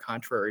values are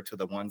contrary to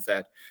the ones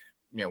that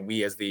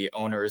we as the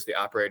owners, the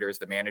operators,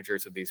 the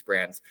managers of these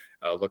brands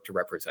look to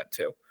represent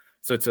too.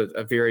 So it's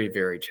a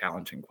very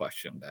challenging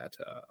question that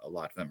a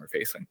lot of them are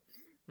facing.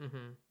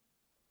 Hmm.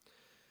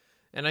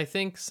 And I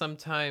think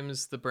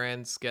sometimes the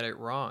brands get it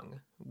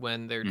wrong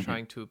when they're Hmm.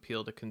 trying to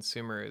appeal to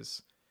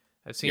consumers.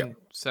 I've Yeah. seen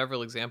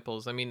several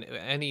examples. I mean,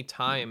 any Hmm.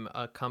 time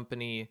a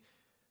company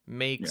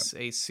Yeah. makes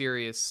a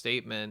serious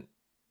statement,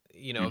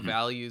 a Hmm.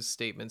 values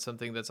statement,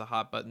 something that's a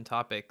hot button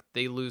topic,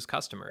 they lose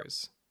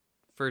customers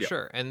for Yeah.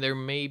 sure. And there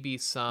may be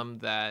some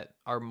that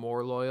are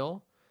more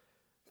loyal,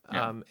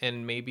 Yeah.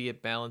 and maybe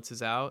it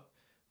balances out,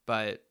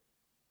 but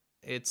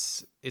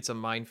it's a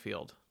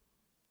minefield.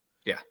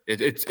 Yeah.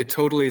 It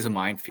totally is a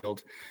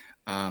minefield.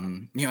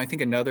 I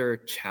think another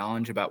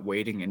challenge about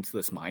wading into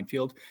this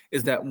minefield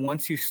is that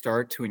once you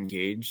start to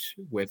engage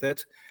with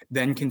it,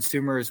 then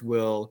consumers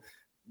will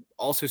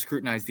also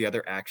scrutinize the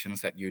other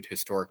actions that you'd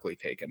historically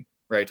taken,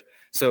 right?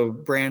 So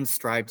brands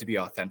strive to be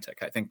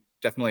authentic. I think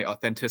definitely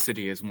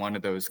authenticity is one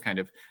of those kind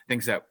of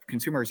things that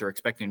consumers are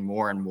expecting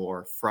more and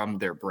more from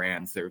their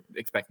brands. They're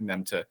expecting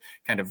them to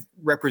kind of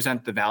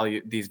represent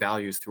these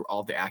values through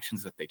all the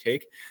actions that they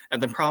take.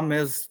 And the problem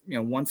is,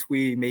 once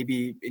we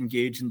maybe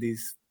engage in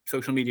these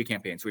social media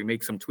campaigns. We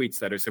make some tweets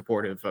that are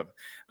supportive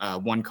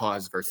of one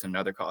cause versus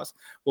another cause.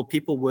 Well,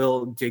 people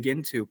will dig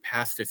into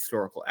past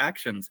historical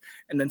actions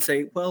and then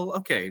say, well,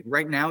 okay,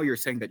 right now you're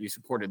saying that you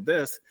supported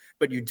this,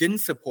 but you didn't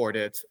support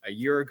it a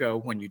year ago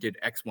when you did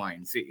X, Y,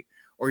 and Z.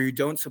 Or you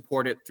don't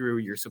support it through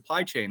your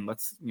supply chain.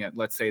 Let's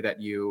say that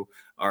you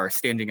are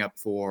standing up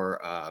for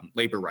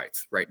labor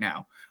rights right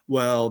now.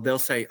 Well, they'll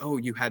say, oh,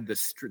 you had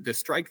this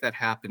strike that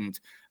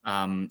happened,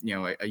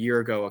 a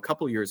year ago, a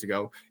couple years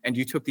ago, and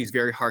you took these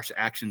very harsh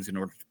actions in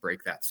order to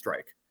break that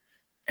strike,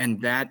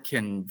 and that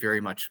can very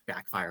much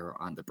backfire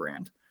on the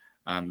brand.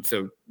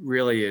 So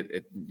really,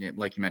 it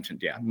like you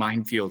mentioned,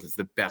 minefield is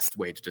the best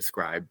way to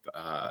describe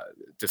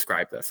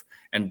this.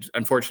 And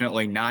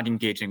unfortunately, not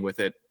engaging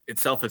with it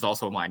itself is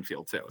also a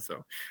minefield too.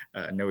 So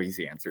no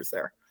easy answers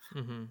there.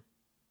 Mm-hmm.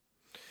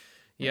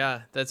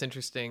 Yeah, that's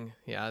interesting.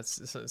 Yeah,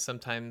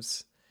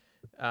 sometimes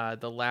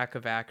the lack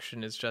of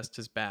action is just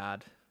as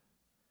bad.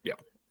 Yeah.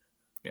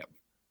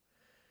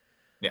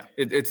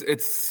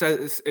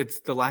 It's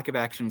the lack of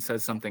action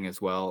says something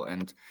as well.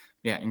 And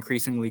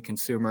increasingly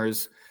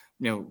consumers,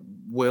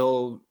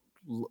 will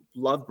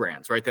love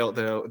brands, right?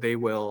 They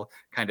will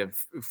kind of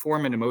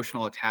form an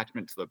emotional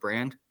attachment to the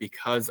brand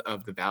because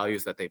of the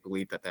values that they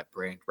believe that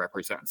brand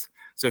represents.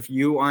 So if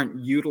you aren't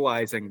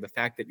utilizing the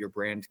fact that your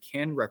brand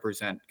can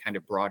represent kind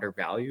of broader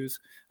values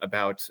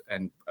about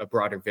and a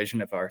broader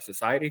vision of our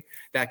society,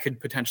 that could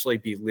potentially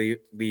be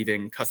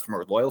leaving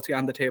customer loyalty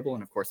on the table.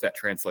 And of course, that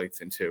translates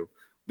into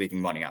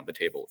leaving money on the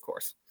table, of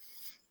course.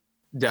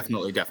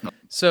 Definitely.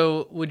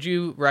 So would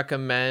you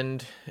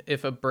recommend,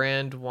 if a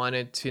brand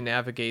wanted to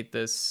navigate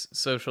this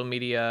social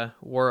media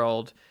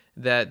world,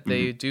 that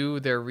they do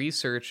their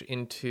research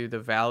into the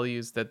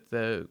values that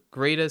the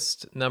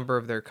greatest number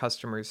of their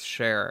customers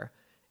share?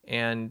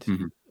 And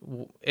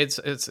it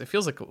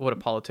feels like what a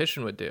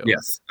politician would do.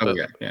 Yes.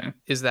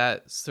 Is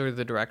that sort of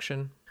the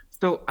direction?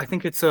 So I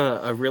think it's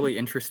a really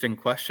interesting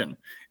question.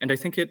 And I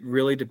think it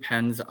really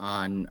depends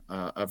on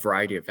a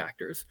variety of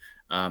factors.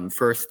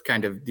 First,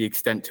 kind of the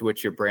extent to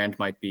which your brand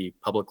might be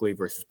publicly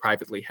versus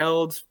privately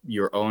held,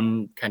 your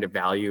own kind of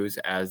values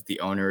as the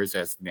owners,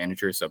 as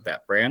managers of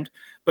that brand.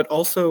 But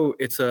also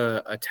it's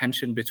a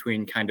tension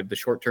between kind of the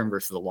short term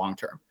versus the long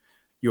term.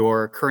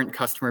 Your current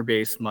customer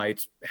base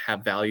might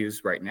have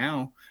values right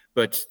now,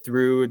 but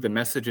through the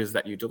messages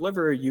that you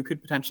deliver, you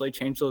could potentially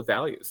change those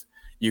values.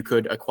 You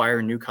could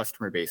acquire new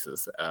customer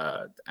bases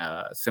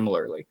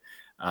similarly.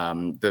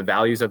 The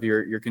values of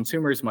your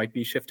consumers might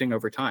be shifting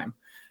over time.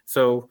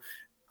 So,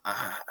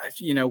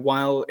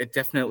 while it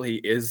definitely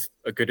is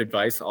a good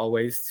advice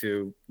always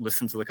to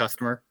listen to the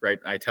customer, right?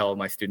 I tell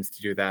my students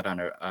to do that on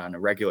a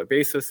regular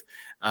basis.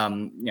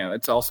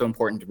 It's also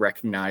important to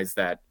recognize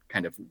that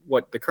kind of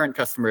what the current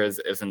customer is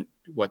isn't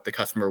what the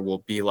customer will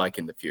be like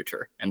in the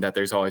future, and that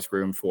there's always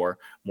room for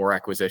more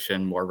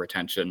acquisition, more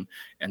retention,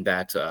 and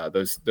that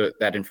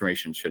that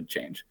information should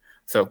change.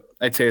 So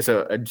I'd say as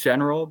a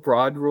general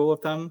broad rule of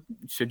thumb,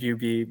 should you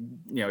be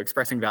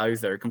expressing values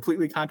that are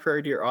completely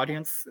contrary to your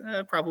audience,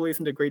 probably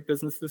isn't a great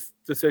business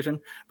decision,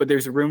 but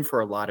there's room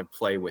for a lot of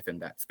play within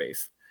that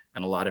space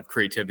and a lot of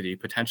creativity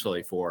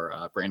potentially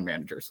for brand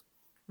managers.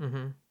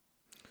 Mm-hmm.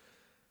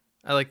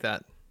 I like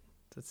that.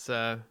 That's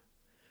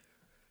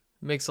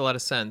makes a lot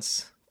of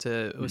sense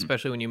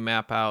especially when you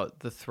map out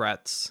the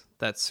threats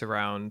that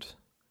surround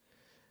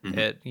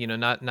it,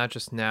 not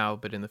just now,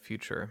 but in the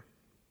future.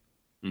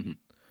 Mm-hmm.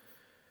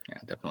 Yeah,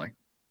 definitely.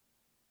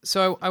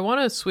 So I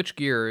want to switch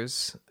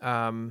gears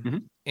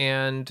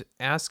and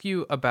ask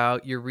you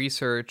about your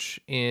research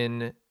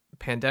in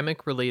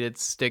pandemic-related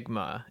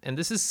stigma. And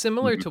this is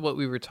similar to what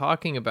we were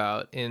talking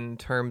about in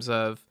terms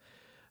of,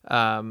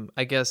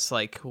 I guess,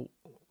 like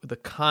the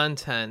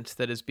content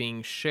that is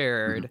being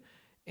shared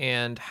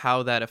and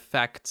how that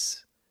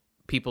affects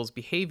people's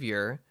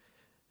behavior.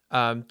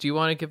 Do you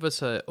want to give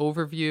us an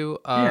overview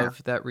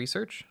of that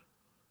research?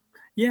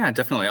 Yeah,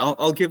 definitely.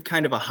 I'll give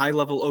kind of a high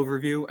level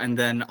overview, and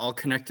then I'll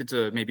connect it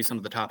to maybe some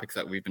of the topics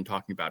that we've been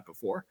talking about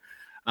before.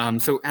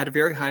 So at a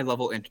very high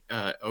level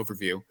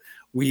overview,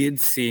 we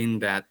had seen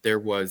that there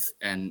was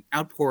an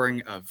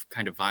outpouring of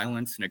kind of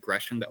violence and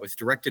aggression that was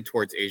directed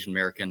towards Asian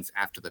Americans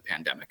after the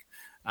pandemic.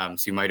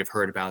 So you might have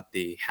heard about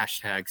the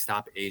hashtag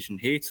Stop Asian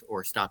Hate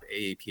or Stop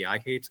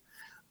AAPI Hate.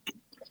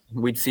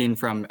 We'd seen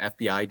from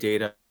FBI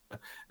data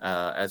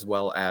as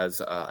well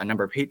as a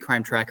number of hate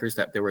crime trackers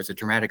that there was a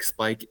dramatic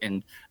spike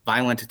in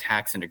violent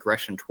attacks and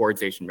aggression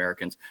towards Asian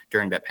Americans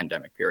during that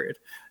pandemic period.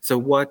 So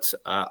what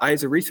I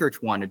as a researcher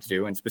wanted to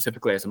do, and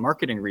specifically as a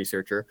marketing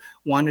researcher,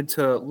 wanted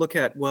to look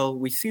at, well,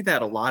 we see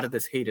that a lot of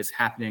this hate is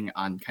happening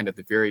on kind of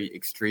the very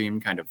extreme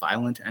kind of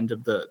violent end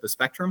of the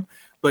spectrum,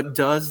 but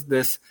does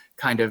this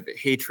kind of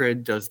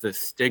hatred, does this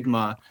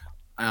stigma,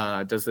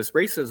 does this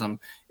racism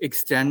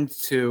extend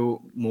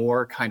to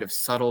more kind of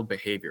subtle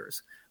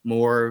behaviors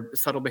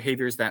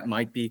that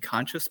might be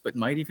conscious, but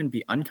might even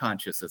be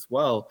unconscious as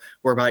well,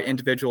 whereby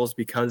individuals,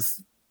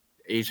 because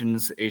Asian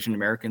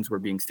Americans were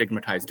being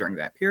stigmatized during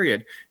that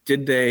period,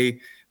 did they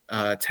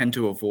tend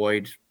to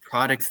avoid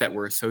products that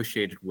were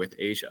associated with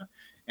Asia?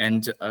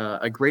 And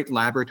a great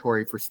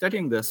laboratory for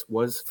studying this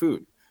was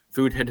food.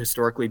 Food had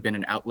historically been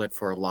an outlet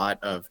for a lot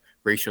of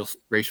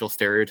racial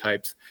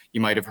stereotypes. You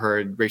might have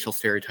heard racial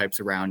stereotypes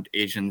around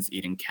Asians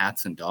eating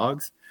cats and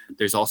dogs.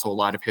 There's also a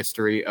lot of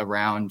history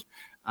around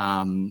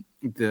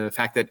the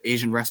fact that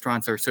Asian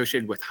restaurants are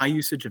associated with high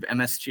usage of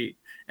MSG.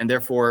 And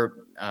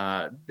therefore,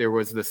 there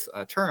was this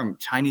term,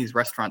 Chinese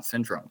restaurant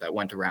syndrome, that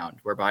went around,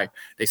 whereby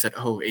they said,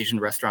 oh, Asian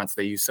restaurants,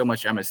 they use so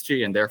much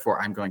MSG, and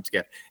therefore I'm going to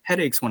get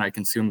headaches when I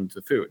consume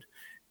the food.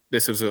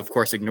 This was, of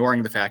course,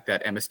 ignoring the fact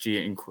that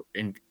MSG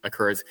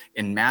occurs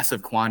in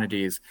massive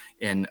quantities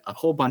in a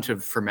whole bunch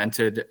of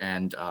fermented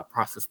and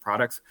processed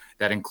products.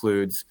 That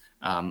includes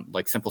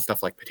like simple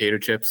stuff like potato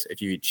chips.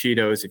 If you eat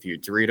Cheetos, if you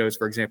eat Doritos,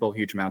 for example,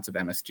 huge amounts of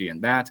MSG in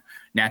that.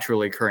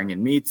 Naturally occurring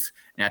in meats,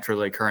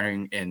 naturally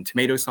occurring in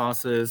tomato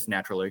sauces,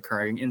 naturally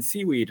occurring in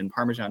seaweed and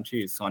Parmesan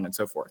cheese, so on and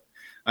so forth.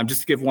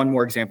 Just to give one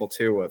more example,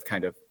 too, of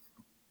kind of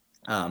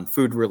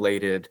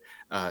food-related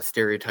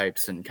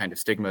stereotypes and kind of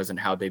stigmas and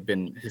how they've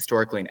been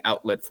historically an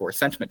outlet for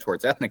sentiment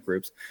towards ethnic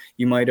groups,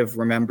 you might have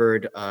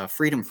remembered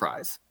freedom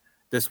fries.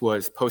 This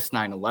was post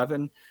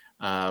 9/11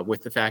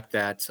 with the fact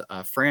that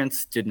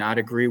France did not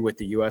agree with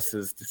the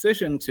US's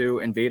decision to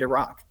invade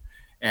Iraq.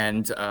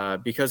 And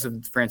because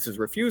of France's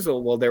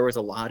refusal, well, there was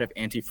a lot of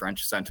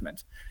anti-French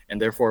sentiment.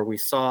 And therefore, we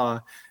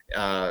saw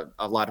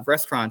a lot of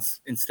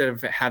restaurants, instead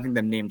of having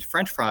them named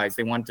French fries,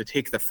 they wanted to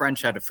take the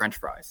French out of French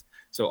fries.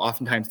 So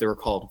oftentimes they were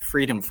called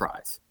freedom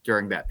fries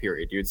during that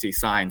period. You'd see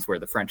signs where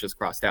the French is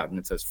crossed out and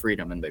it says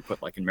freedom, and they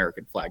put like an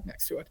American flag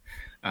next to it.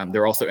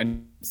 There are also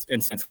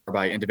instances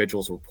whereby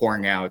individuals were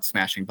pouring out,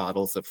 smashing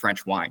bottles of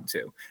French wine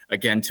too,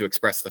 again, to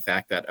express the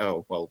fact that,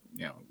 oh, well,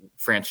 you know,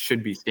 France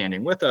should be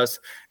standing with us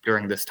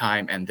during this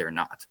time, and they're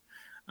not.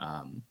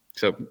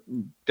 So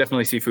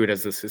definitely see food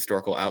as this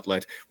historical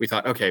outlet. We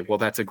thought, okay, well,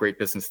 that's a great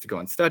business to go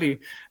and study.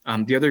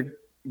 The other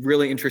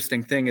really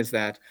interesting thing is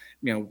that,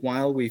 you know,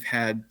 while we've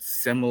had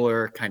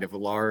similar kind of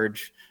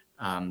large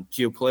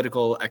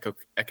geopolitical,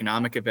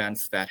 economic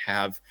events that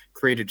have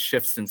created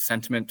shifts in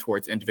sentiment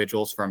towards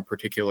individuals from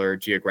particular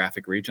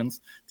geographic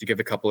regions. To give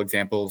a couple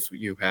examples,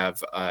 you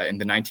have in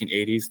the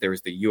 1980s, there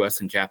was the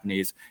US and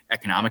Japanese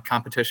economic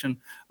competition.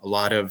 A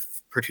lot of,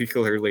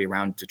 particularly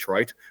around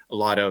Detroit, a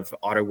lot of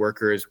auto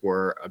workers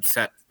were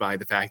upset by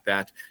the fact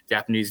that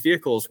Japanese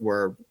vehicles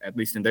were, at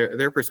least in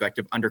their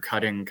perspective,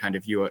 undercutting kind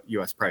of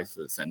US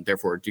prices and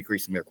therefore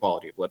decreasing their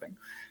quality of living.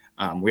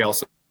 We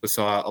also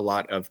saw a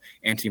lot of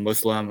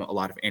anti-Muslim, a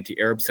lot of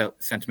anti-Arab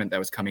sentiment that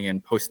was coming in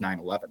post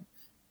 9/11.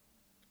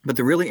 But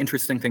the really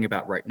interesting thing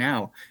about right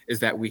now is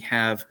that we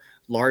have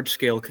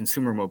large-scale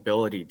consumer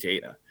mobility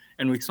data.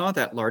 And we saw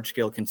that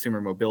large-scale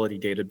consumer mobility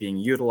data being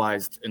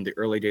utilized in the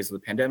early days of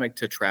the pandemic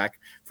to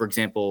track, for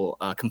example,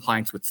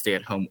 compliance with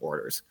stay-at-home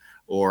orders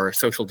or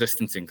social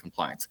distancing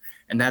compliance.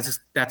 And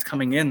that's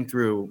coming in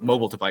through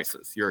mobile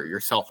devices,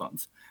 your cell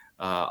phones.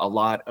 A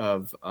lot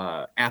of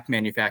app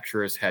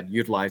manufacturers had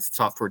utilized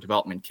software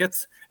development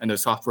kits, and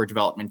those software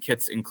development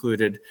kits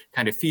included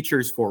kind of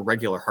features for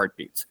regular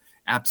heartbeats.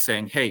 Apps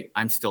saying, hey,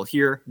 I'm still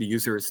here, the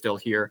user is still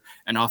here,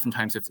 and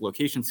oftentimes if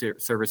location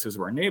services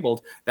were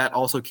enabled, that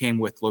also came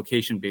with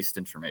location-based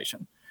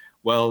information.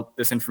 Well,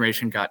 this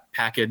information got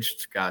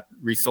packaged, got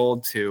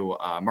resold to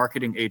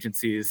marketing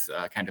agencies,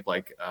 kind of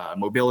like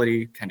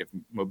mobility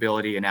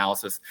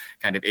analysis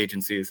kind of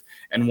agencies,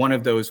 and one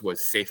of those was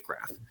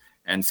SafeGraph.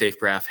 And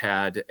SafeGraph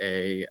had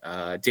a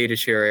data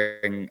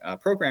sharing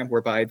program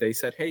whereby they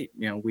said, hey,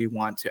 you know, we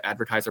want to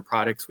advertise our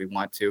products. We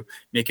want to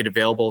make it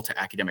available to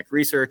academic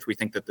research. We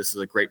think that this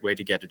is a great way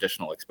to get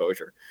additional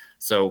exposure.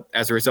 So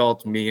as a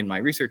result, me and my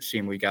research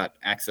team, we got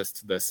access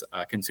to this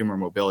consumer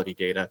mobility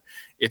data.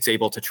 It's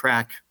able to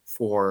track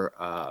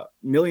for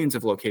millions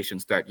of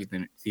locations throughout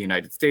the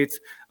United States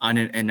on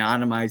an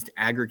anonymized,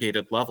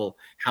 aggregated level,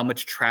 how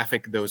much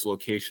traffic those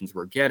locations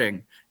were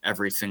getting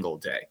every single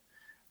day.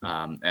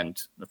 And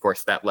of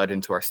course, that led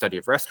into our study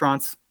of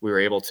restaurants. We were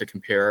able to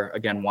compare,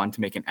 again,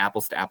 to make an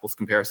apples to apples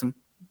comparison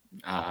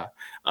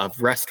of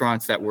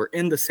restaurants that were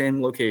in the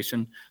same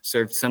location,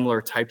 served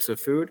similar types of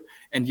food,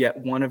 and yet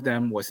one of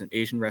them was an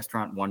Asian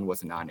restaurant, one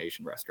was a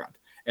non-Asian restaurant.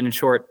 And in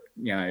short,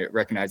 you know, I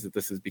recognize that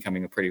this is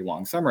becoming a pretty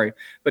long summary,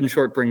 but in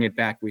short, bringing it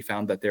back, we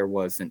found that there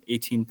was an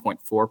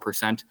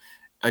 18.4%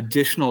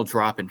 additional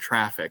drop in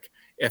traffic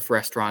if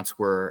restaurants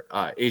were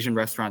Asian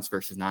restaurants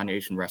versus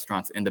non-Asian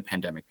restaurants in the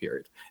pandemic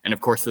period. And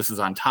of course, this is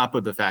on top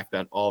of the fact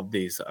that all of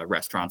these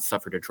restaurants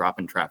suffered a drop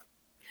in traffic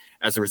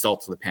as a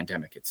result of the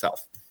pandemic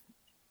itself.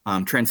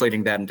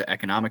 Translating that into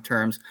economic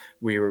terms,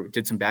 we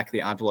did some back of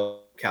the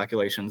envelope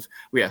calculations.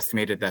 We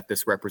estimated that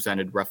this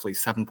represented roughly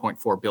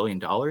 $7.4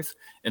 billion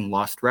in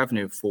lost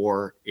revenue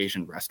for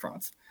Asian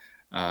restaurants.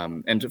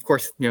 And of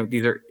course, you know,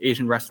 these are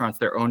Asian restaurants.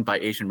 They're owned by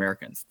Asian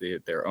Americans.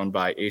 They're owned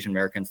by Asian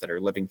Americans that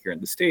are living here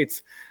in the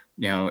States.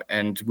 You know,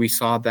 and we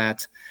saw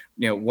that,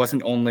 you know, it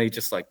wasn't only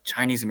just like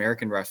Chinese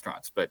American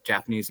restaurants, but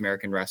Japanese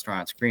American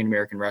restaurants, Korean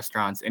American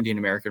restaurants, Indian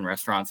American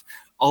restaurants.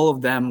 All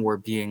of them were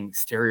being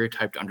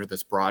stereotyped under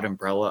this broad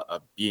umbrella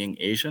of being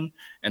Asian,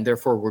 and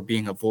therefore were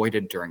being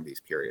avoided during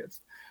these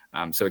periods.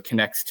 So it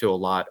connects to a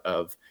lot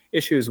of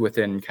issues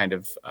within kind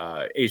of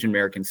Asian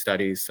American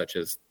studies, such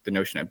as the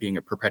notion of being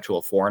a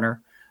perpetual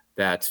foreigner,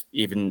 that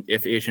even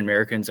if Asian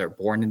Americans are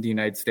born in the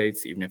United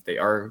States, even if they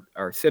are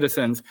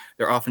citizens,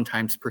 they're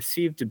oftentimes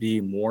perceived to be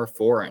more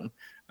foreign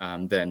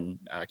than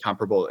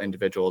comparable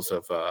individuals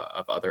of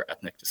other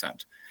ethnic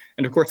descent.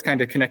 And of course,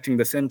 kind of connecting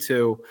this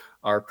into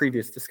our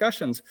previous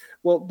discussions,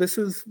 well, this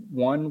is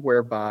one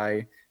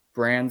whereby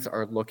brands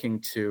are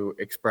looking to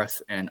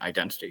express an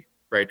identity,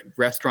 right?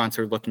 Restaurants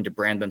are looking to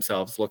brand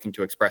themselves, looking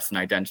to express an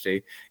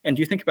identity. And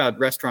you think about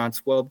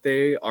restaurants, well,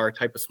 they are a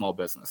type of small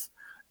business.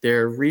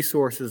 Their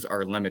resources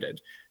are limited.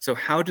 So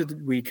how do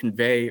we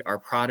convey our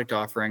product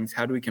offerings?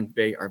 How do we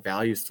convey our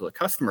values to the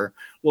customer?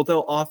 Well,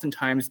 they'll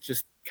oftentimes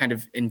just kind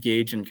of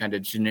engage in kind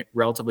of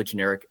relatively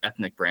generic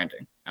ethnic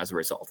branding as a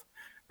result,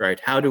 right?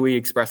 How do we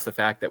express the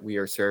fact that we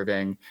are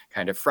serving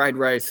kind of fried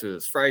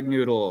rices, fried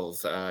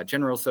noodles,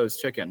 General Tso's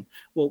chicken?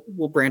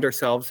 We'll brand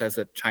ourselves as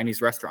a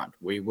Chinese restaurant.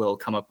 We will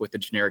come up with a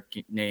generic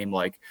name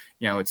like,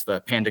 it's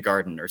the Panda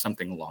Garden or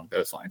something along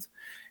those lines.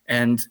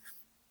 And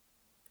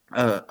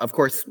of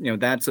course,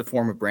 that's a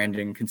form of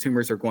branding.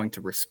 Consumers are going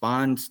to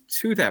respond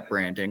to that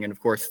branding. And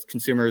of course,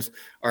 consumers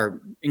are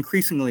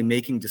increasingly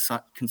making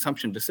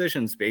consumption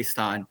decisions based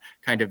on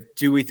kind of,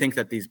 do we think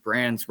that these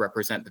brands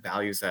represent the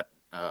values that,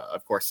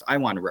 of course, I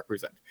want to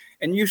represent?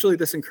 And usually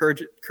this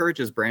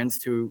encourages brands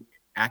to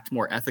act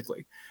more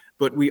ethically.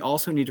 But we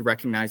also need to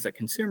recognize that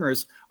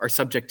consumers are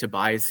subject to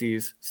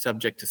biases,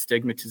 subject to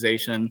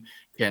stigmatization,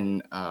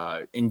 can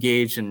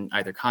engage in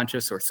either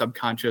conscious or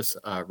subconscious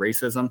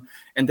racism.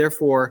 And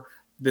therefore,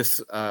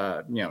 this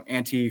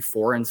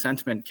anti-foreign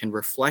sentiment can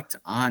reflect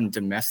on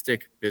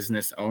domestic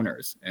business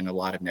owners in a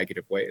lot of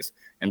negative ways.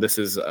 And this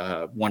is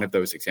one of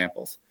those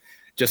examples.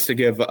 Just to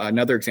give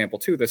another example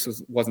too,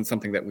 this wasn't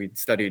something that we'd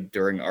studied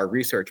during our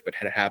research, but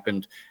had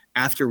happened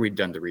after we'd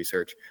done the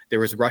research.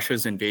 There was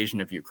Russia's invasion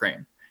of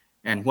Ukraine.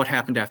 And what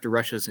happened after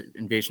Russia's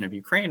invasion of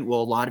Ukraine? Well,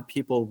 a lot of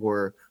people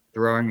were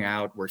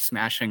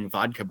smashing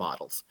vodka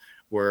bottles,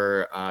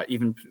 were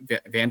even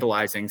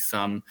vandalizing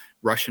some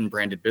Russian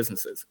branded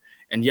businesses.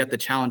 And yet the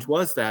challenge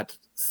was that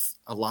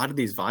a lot of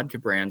these vodka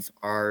brands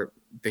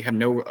they have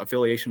no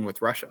affiliation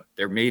with Russia.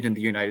 They're made in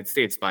the United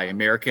States by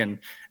American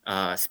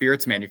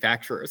spirits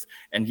manufacturers.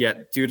 And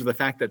yet, due to the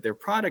fact that their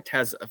product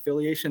has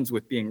affiliations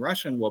with being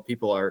Russian, well,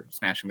 people are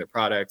smashing their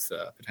products,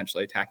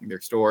 potentially attacking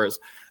their stores.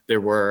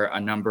 There were a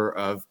number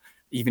of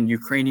even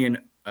Ukrainian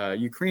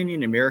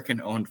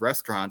American-owned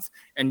restaurants,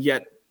 and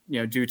yet,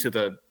 due to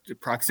the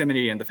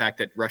proximity and the fact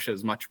that Russia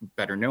is much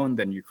better known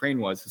than Ukraine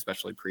was,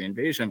 especially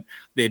pre-invasion,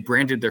 they had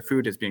branded their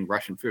food as being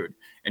Russian food.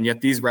 And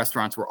yet these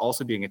restaurants were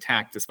also being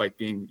attacked despite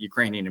being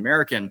Ukrainian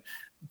American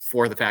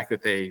for the fact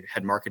that they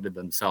had marketed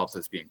themselves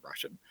as being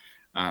Russian.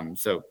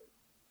 So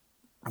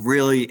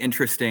really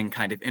interesting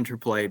kind of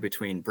interplay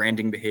between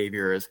branding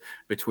behaviors,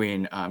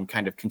 between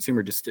kind of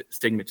consumer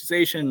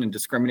stigmatization and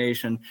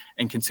discrimination,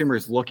 and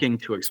consumers looking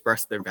to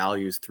express their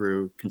values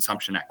through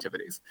consumption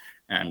activities.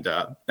 And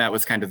that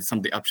was kind of some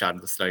of the upshot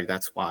of the study.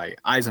 That's why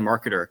I, as a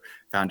marketer,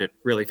 found it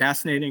really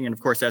fascinating. And of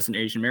course, as an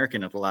Asian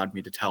American, it allowed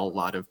me to tell a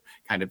lot of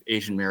kind of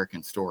Asian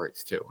American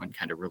stories too, and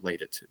kind of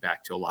relate it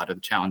back to a lot of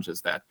the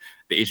challenges that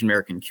the Asian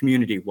American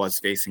community was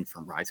facing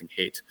from rising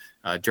hate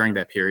during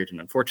that period,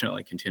 and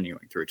unfortunately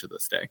continuing through to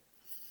this day.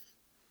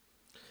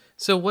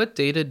 So what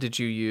data did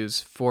you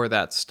use for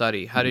that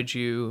study? How did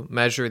you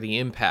measure the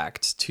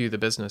impact to the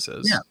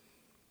businesses? Yeah,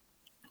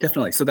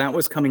 definitely. So that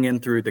was coming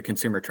in through the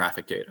consumer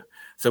traffic data.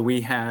 So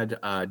we had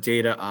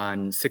data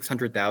on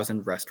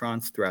 600,000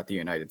 restaurants throughout the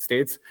United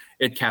States.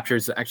 It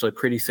captures actually a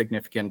pretty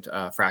significant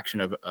fraction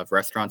of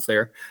restaurants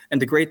there.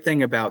 And the great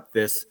thing about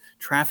this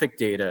traffic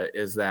data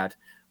is that,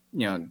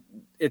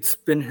 it's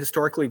been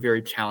historically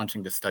very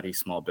challenging to study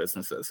small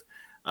businesses.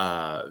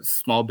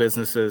 Small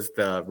businesses,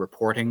 the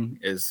reporting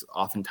is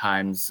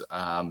oftentimes,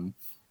 not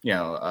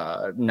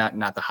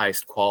the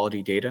highest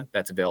quality data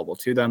that's available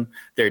to them.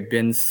 There had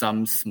been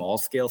some small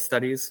scale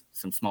studies,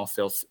 some small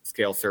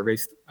scale survey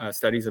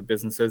studies of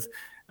businesses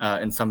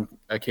in some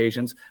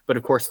occasions. But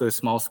of course, those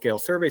small scale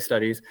survey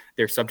studies,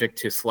 they're subject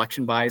to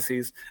selection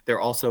biases. They're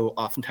also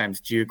oftentimes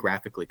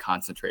geographically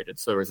concentrated.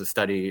 So there was a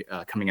study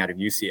coming out of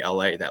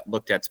UCLA that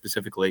looked at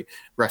specifically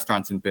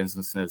restaurants and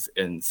businesses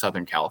in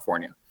Southern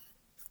California.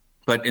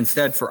 But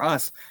instead, for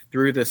us,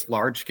 through this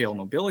large-scale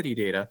mobility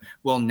data,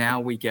 well, now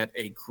we get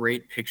a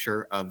great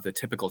picture of the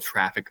typical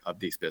traffic of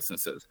these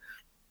businesses.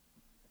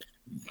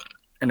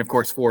 And of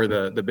course, for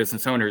the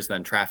business owners,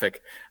 then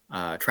traffic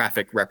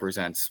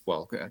represents,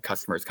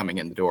 customers coming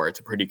in the door.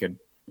 It's a pretty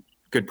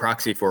good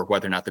proxy for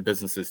whether or not the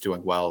business is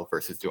doing well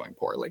versus doing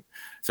poorly.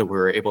 So we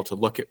were able to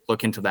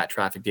look into that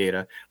traffic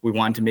data. We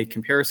wanted to make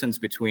comparisons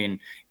between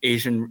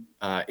Asian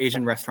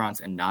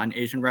restaurants and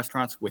non-Asian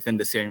restaurants within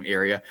the same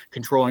area,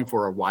 controlling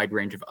for a wide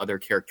range of other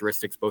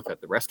characteristics, both at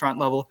the restaurant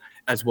level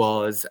as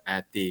well as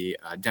at the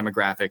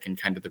demographic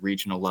and kind of the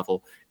regional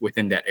level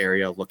within that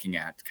area, looking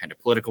at kind of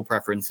political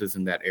preferences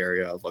in that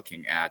area,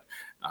 looking at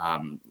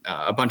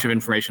a bunch of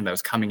information that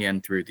was coming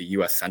in through the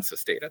U.S.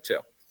 Census data too.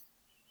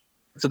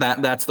 So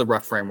that's the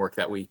rough framework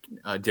that we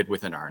did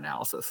within our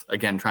analysis.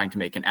 Again, trying to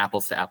make an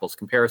apples to apples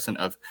comparison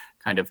of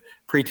kind of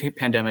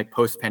pre-pandemic,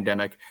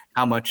 post-pandemic,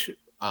 how much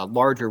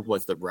larger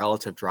was the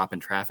relative drop in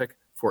traffic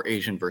for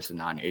Asian versus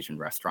non-Asian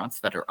restaurants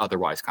that are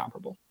otherwise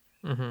comparable.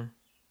 Mm-hmm.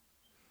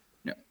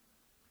 Yeah.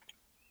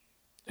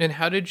 And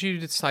how did you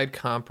decide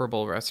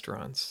comparable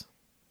restaurants?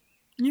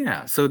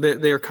 Yeah, so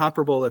they're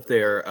comparable if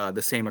they're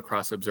the same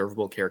across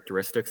observable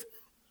characteristics.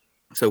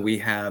 So we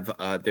have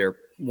their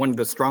one of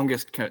the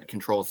strongest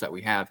controls that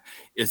we have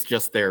is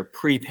just their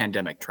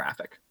pre-pandemic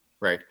traffic,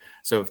 right?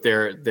 So if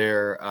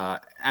they're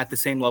at the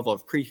same level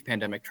of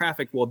pre-pandemic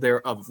traffic, well,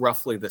 they're of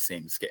roughly the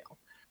same scale,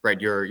 right?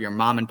 Your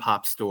mom and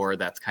pop store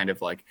that's kind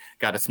of like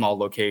got a small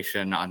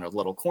location on a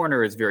little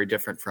corner is very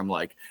different from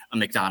like a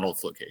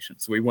McDonald's location.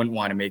 So we wouldn't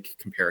want to make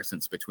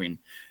comparisons between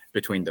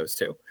those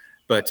two.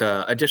 But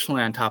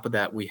additionally, on top of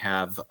that, we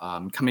have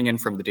coming in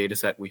from the data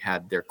set, we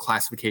had their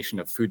classification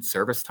of food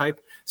service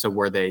type. So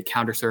were they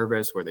counter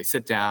service, were they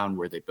sit down,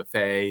 were they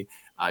buffet,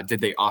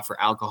 did they offer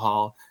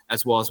alcohol,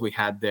 as well as we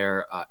had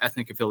their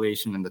ethnic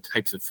affiliation and the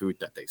types of food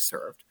that they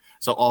served.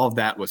 So all of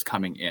that was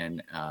coming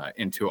in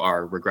into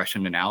our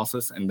regression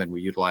analysis, and then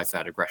we utilized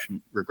that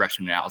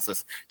regression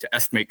analysis to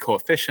estimate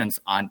coefficients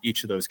on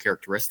each of those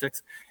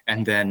characteristics,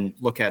 and then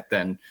look at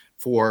then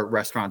for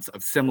restaurants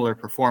of similar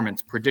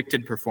performance,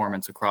 predicted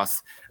performance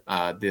across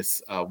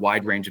this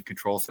wide range of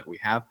controls that we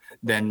have,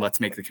 then let's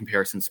make the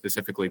comparison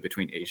specifically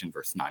between Asian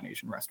versus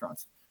non-Asian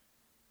restaurants.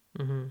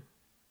 Mm-hmm.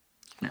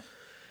 Yeah.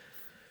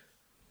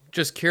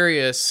 Just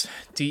curious,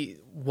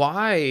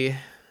 why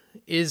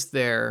is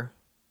there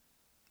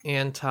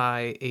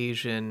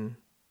anti-Asian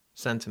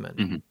sentiment?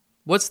 Mm-hmm.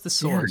 What's the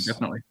source?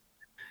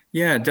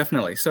 Yeah,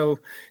 definitely. So,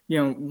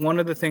 one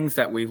of the things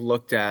that we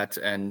looked at,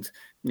 and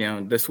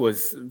this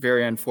was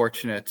very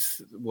unfortunate,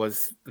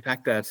 was the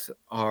fact that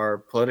our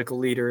political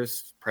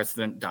leaders,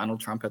 President Donald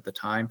Trump at the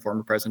time,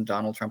 former President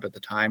Donald Trump at the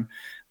time,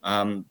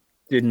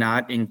 did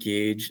not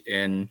engage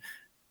in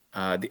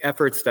the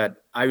efforts that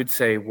I would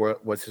say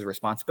was his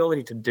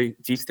responsibility to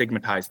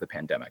destigmatize the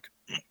pandemic.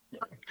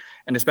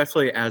 And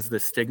especially as the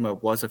stigma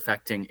was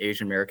affecting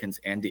Asian Americans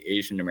and the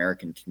Asian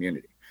American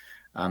community.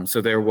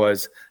 So there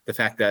was the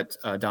fact that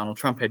Donald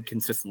Trump had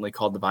consistently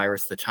called the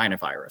virus the China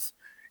virus.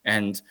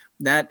 And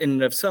that in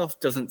and of itself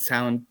doesn't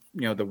sound,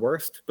 the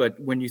worst. But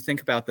when you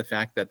think about the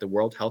fact that the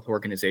World Health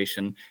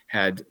Organization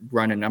had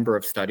run a number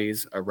of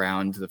studies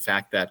around the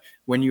fact that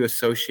when you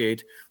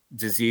associate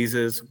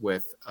diseases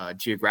with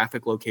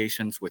geographic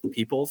locations with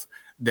peoples,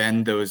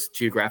 then those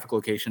geographic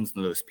locations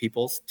and those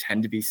peoples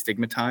tend to be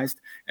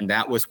stigmatized. And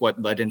that was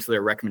what led into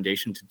their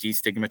recommendation to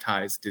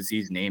destigmatize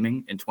disease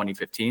naming in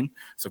 2015.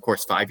 So of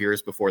course, 5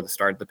 years before the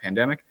start of the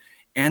pandemic.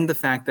 And the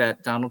fact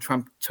that Donald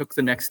Trump took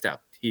the next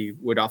step. He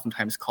would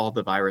oftentimes call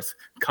the virus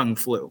Kung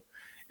flu.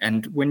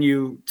 And when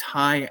you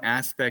tie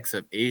aspects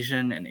of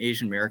Asian and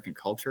Asian American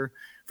culture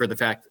from the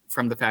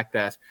fact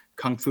that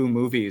Kung Fu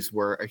movies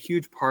were a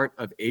huge part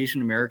of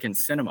Asian American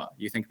cinema.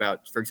 You think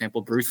about, for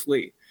example, Bruce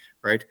Lee,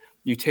 right?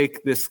 You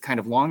take this kind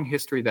of long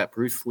history that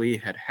Bruce Lee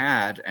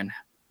had and,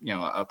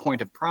 a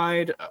point of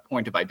pride, a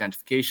point of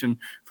identification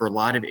for a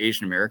lot of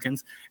Asian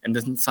Americans, and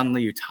then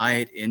suddenly you tie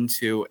it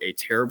into a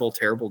terrible,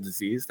 terrible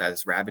disease that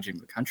is ravaging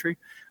the country.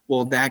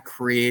 Well, that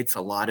creates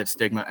a lot of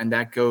stigma, and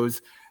that goes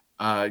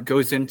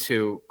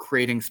into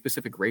creating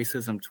specific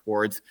racism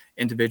towards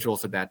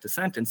individuals of that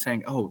descent and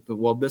saying, oh,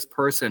 well, this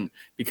person,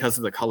 because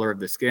of the color of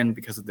the skin,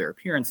 because of their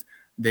appearance,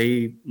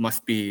 they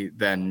must be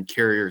then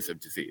carriers of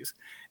disease.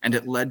 And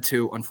it led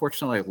to,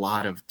 unfortunately, a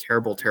lot of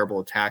terrible, terrible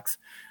attacks.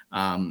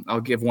 I'll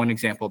give one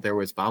example. There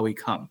was Bawi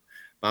Kung.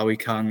 Bawi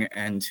Kung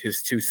and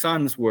his two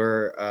sons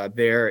were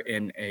there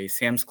in a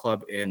Sam's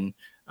Club in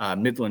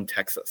Midland,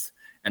 Texas.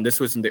 And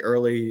this was in the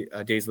early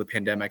days of the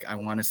pandemic. I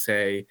want to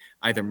say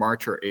either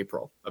March or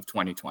April of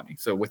 2020.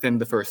 So within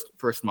the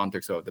first month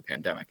or so of the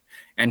pandemic.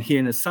 And he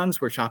and his sons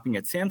were shopping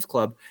at Sam's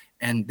Club,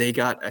 and they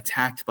got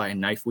attacked by a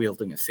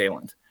knife-wielding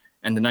assailant.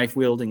 And the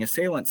knife-wielding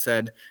assailant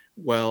said,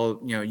 well,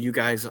 you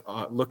guys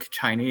look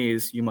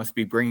Chinese. You must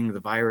be bringing the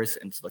virus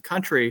into the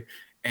country.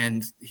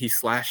 And he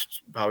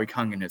slashed Bawi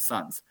Kung and his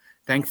sons.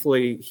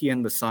 Thankfully, he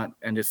and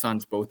his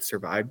sons both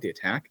survived the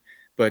attack.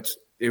 But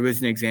it was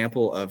an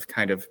example of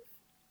kind of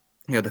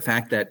the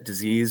fact that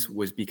disease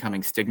was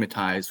becoming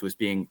stigmatized, was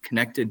being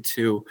connected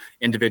to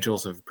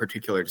individuals of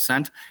particular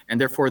descent, and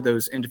therefore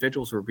those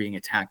individuals were being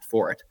attacked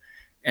for it.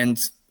 And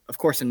of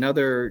course,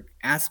 another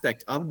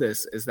aspect of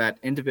this is that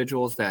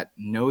individuals that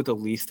know the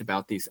least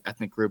about these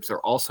ethnic groups are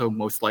also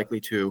most likely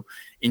to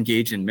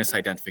engage in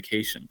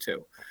misidentification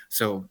too.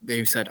 So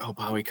they said, oh,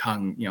 Bawi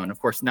Kung, and of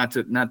course, not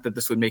that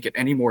this would make it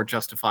any more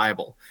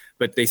justifiable,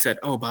 but they said,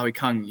 oh, Bawi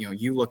Kung,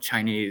 you look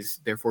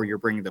Chinese, therefore you're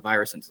bringing the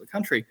virus into the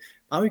country.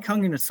 Bawi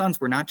Kung and his sons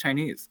were not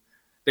Chinese.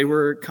 They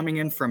were coming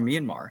in from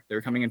Myanmar. They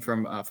were coming in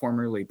from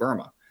formerly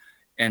Burma.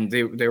 And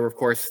they were, of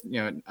course,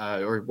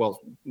 or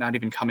well, not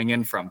even coming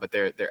in from, but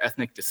their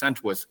ethnic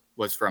descent was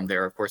from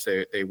there. Of course,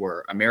 they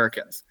were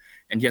Americans,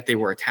 and yet they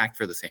were attacked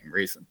for the same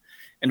reason.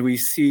 And we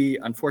see,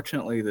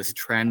 unfortunately, this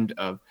trend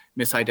of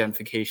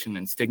misidentification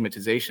and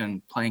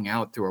stigmatization playing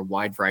out through a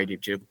wide variety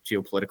of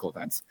geopolitical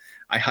events.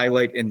 I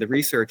highlight in the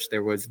research,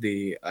 there was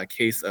the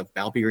case of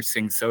Balbir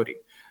Singh Sodhi.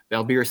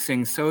 Balbir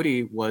Singh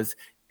Sodhi was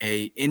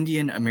a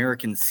Indian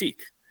American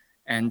Sikh.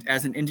 And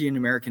as an Indian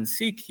American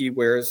Sikh, he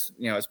wears,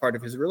 as part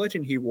of his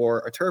religion, he wore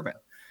a turban.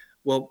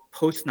 Well,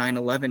 post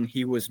 9/11,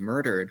 he was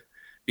murdered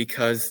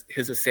because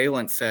his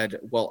assailant said,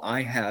 well,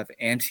 I have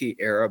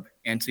anti-Arab,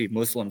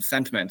 anti-Muslim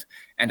sentiment,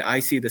 and I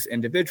see this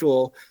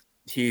individual,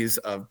 he's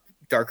of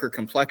darker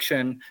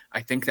complexion.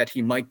 I think that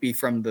he might be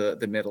from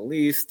the Middle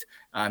East.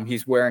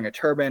 He's wearing a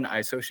turban. I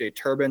associate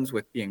turbans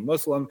with being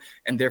Muslim,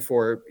 and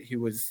therefore he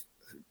was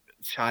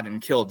shot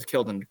and killed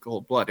in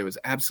cold blood. It was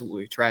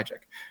absolutely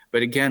tragic.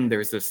 But again,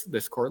 there's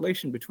this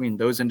correlation between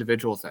those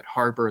individuals that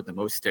harbor the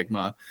most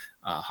stigma,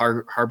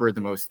 harbor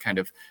the most kind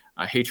of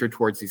hatred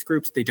towards these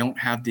groups. They don't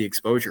have the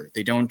exposure.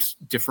 They don't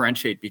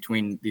differentiate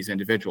between these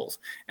individuals.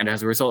 And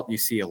as a result, you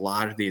see a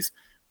lot of these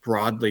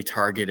broadly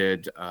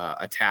targeted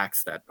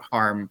attacks that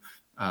harm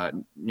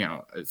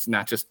it's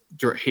not just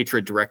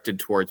hatred directed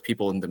towards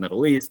people in the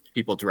Middle East,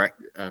 people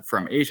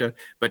from Asia,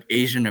 but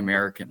Asian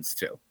Americans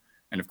too.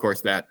 And of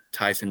course, that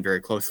ties in very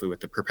closely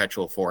with the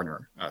perpetual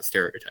foreigner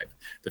stereotype,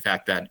 the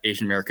fact that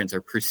Asian Americans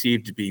are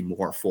perceived to be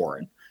more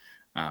foreign.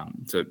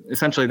 So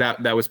essentially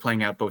that was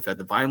playing out both at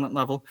the violent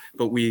level,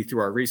 but we,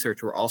 through our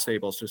research, were also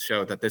able to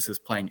show that this is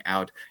playing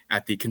out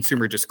at the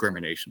consumer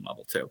discrimination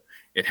level too.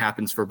 It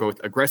happens for both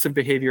aggressive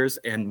behaviors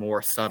and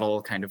more subtle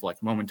kind of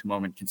like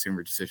moment-to-moment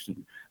consumer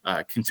decision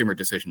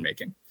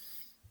making.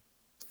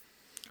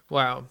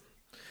 Wow.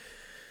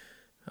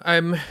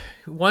 I'm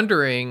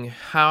wondering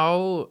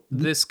how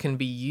this can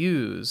be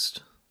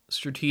used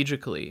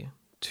strategically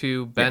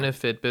to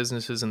benefit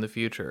businesses in the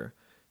future.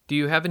 Do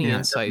you have any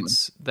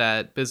insights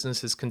that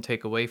businesses can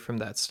take away from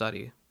that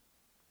study?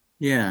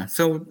 Yeah.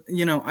 So,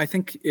 I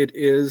think it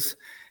is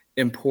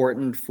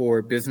important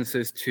for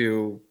businesses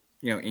to,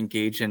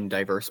 engage in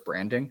diverse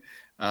branding.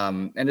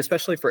 And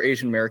especially for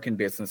Asian American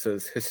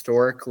businesses,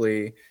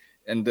 historically,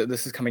 and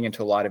this is coming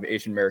into a lot of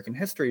Asian American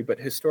history, but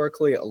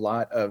historically, a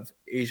lot of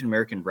Asian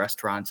American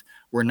restaurants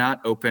were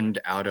not opened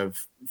out of,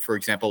 for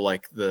example,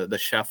 like the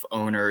chef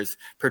owner's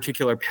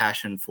particular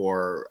passion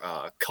for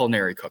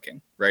culinary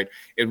cooking, right?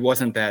 It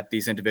wasn't that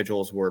these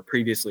individuals were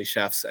previously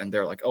chefs and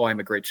they're like, oh, I'm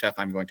a great chef,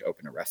 I'm going to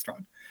open a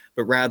restaurant.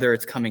 But rather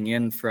it's coming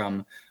in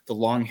from the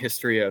long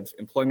history of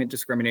employment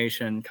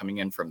discrimination, coming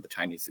in from the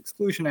Chinese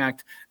Exclusion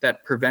Act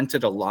that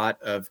prevented a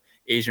lot of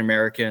Asian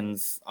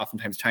Americans,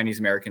 oftentimes Chinese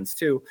Americans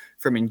too,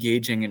 from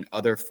engaging in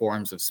other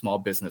forms of small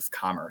business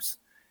commerce.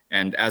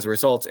 And as a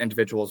result,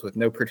 individuals with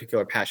no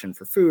particular passion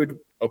for food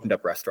opened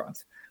up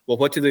restaurants. Well,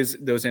 what do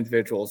those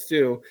individuals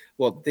do?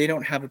 Well, they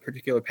don't have a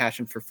particular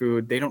passion for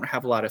food. They don't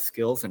have a lot of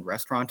skills in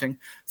restauranting.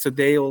 So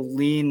they'll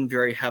lean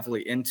very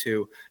heavily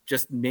into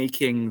just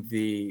making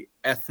the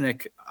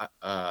ethnic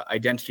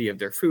identity of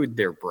their food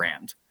their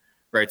brand.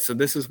 Right. So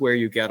this is where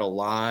you get a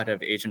lot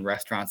of Asian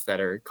restaurants that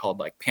are called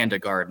like Panda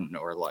Garden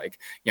or like,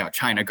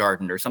 China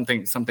Garden or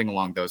something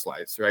along those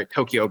lines, right?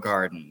 Tokyo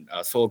Garden,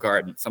 Seoul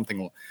Garden,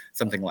 something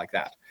like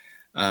that.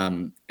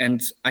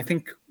 And I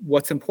think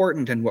what's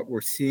important and what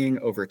we're seeing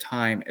over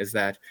time is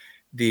that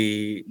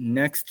the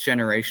next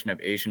generation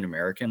of Asian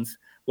Americans,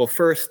 well,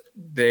 first,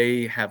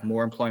 they have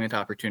more employment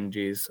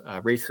opportunities.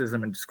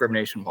 Racism and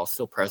discrimination, while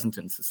still present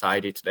in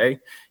society today,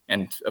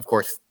 and of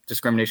course,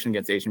 discrimination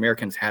against Asian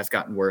Americans has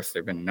gotten worse.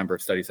 There have been a number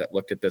of studies that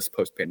looked at this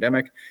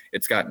post-pandemic.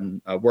 It's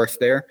gotten worse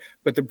there,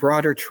 but the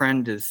broader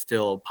trend is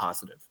still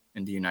positive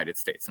in the United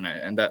States,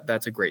 and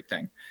that's a great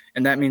thing.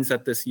 And that means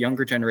that this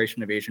younger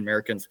generation of Asian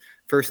Americans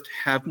first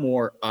have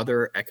more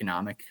other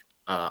economic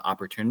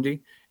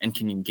opportunity and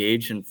can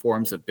engage in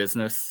forms of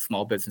business,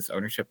 small business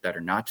ownership that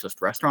are not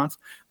just restaurants.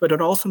 But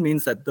it also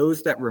means that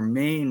those that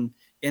remain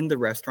in the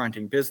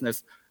restauranting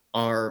business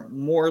are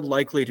more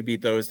likely to be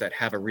those that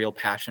have a real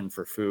passion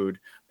for food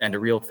and a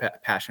real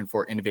passion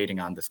for innovating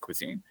on this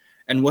cuisine.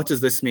 And what does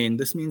this mean?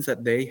 This means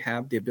that they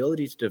have the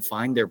ability to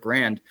define their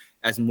brand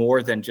as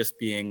more than just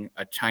being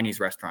a Chinese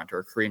restaurant or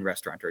a Korean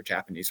restaurant or a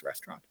Japanese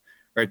restaurant,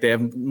 right? They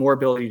have more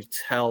ability to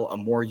tell a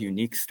more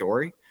unique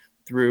story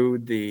through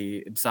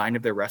the design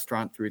of their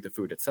restaurant, through the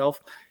food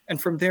itself. And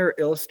from there,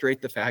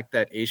 illustrate the fact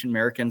that Asian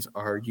Americans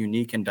are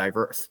unique and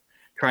diverse.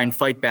 Try and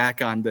fight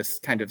back on this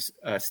kind of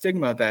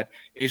stigma that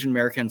Asian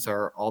Americans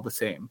are all the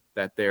same,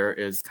 that there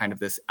is kind of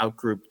this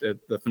outgroup,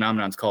 the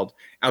phenomenon is called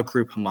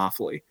outgroup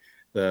homophily,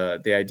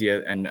 the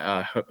idea, and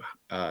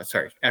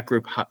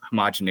outgroup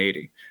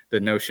homogeneity, the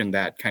notion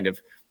that kind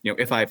of,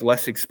 if I have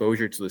less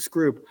exposure to this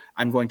group,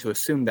 I'm going to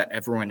assume that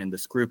everyone in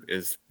this group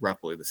is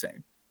roughly the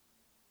same.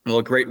 Well,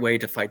 a great way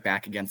to fight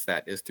back against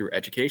that is through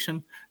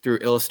education, through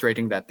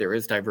illustrating that there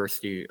is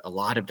diversity, a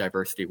lot of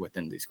diversity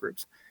within these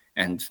groups.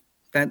 And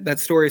that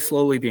story is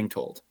slowly being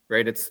told,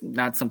 right? It's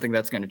not something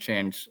that's going to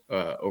change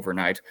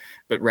overnight,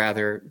 but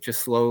rather just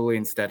slowly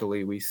and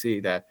steadily we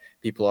see that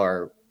people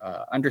are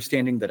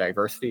understanding the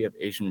diversity of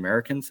Asian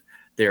Americans.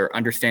 They're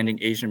understanding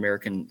Asian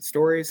American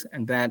stories,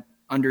 and that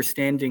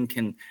understanding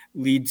can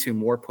lead to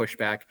more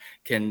pushback,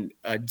 can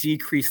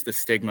decrease the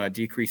stigma,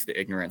 decrease the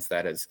ignorance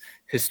that has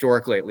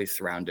historically at least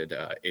surrounded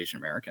Asian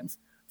Americans.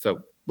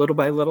 So little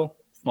by little,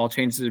 small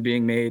changes are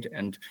being made.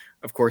 And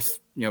of course,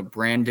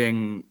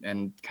 branding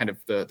and kind of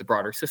the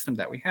broader system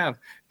that we have,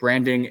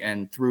 branding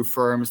and through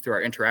firms, through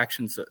our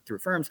interactions through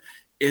firms,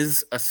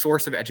 is a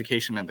source of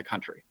education in the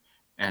country.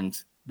 And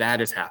that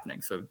is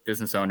happening. So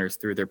business owners,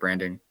 through their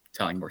branding,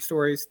 telling more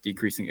stories,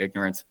 decreasing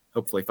ignorance,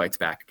 hopefully fights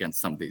back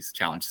against some of these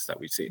challenges that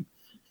we see.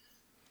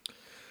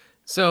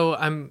 So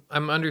I'm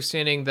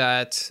understanding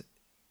that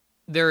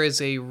there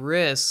is a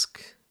risk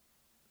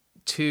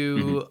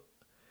to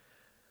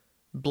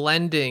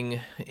blending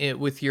it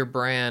with your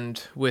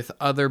brand with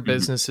other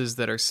businesses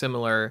that are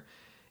similar.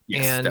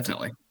 Yes, and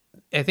definitely.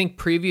 I think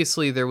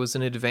previously there was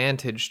an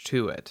advantage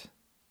to it,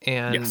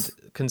 and Yes.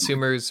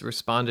 consumers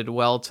responded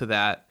well to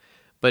that.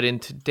 But in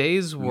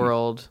today's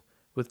world,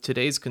 with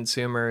today's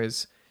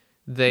consumers,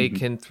 they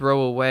can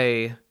throw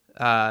away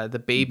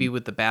the baby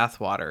with the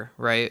bathwater,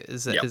 right?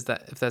 Is that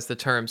if that's the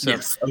term? So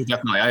yes,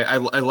 definitely. I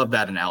love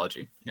that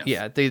analogy. Yes.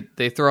 yeah,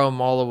 they throw them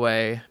all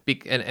away,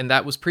 and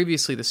that was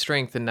previously the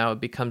strength, and now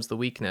it becomes the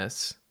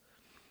weakness.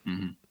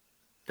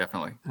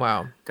 Definitely.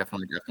 Wow.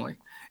 Definitely.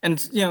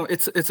 And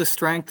it's a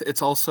strength.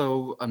 It's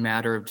also a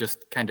matter of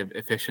just kind of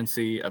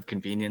efficiency, of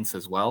convenience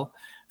as well.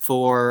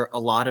 For a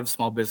lot of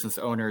small business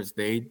owners,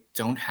 they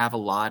don't have a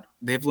lot.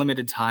 They have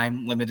limited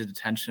time, limited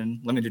attention,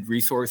 limited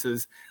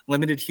resources,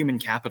 limited human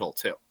capital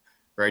too.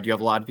 Right? You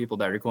have a lot of people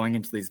that are going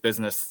into these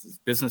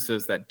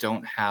businesses that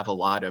don't have a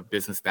lot of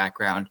business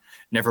background,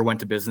 never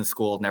went to business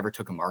school, never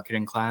took a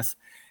marketing class.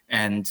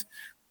 And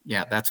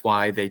yeah, that's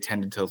why they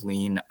tended to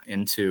lean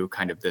into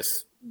kind of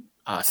this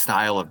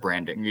style of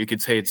branding. You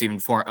could say it's even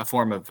a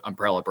form of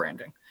umbrella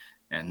branding.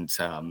 And,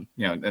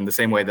 in the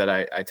same way that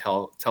I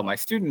tell my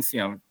students,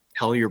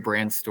 tell your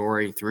brand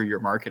story through your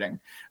marketing,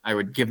 I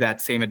would give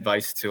that same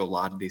advice to a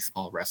lot of these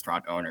small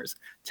restaurant owners.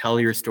 Tell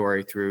your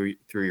story through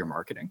your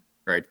marketing,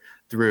 right?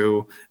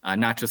 Through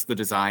not just the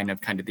design of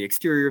kind of the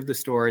exterior of the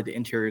store, the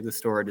interior of the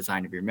store,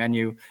 design of your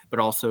menu, but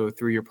also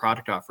through your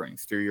product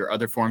offerings, through your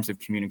other forms of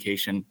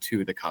communication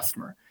to the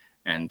customer.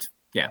 And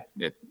yeah,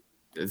 it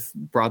is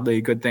broadly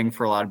a good thing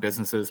for a lot of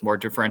businesses. More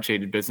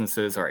differentiated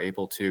businesses are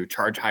able to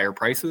charge higher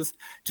prices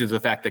due to the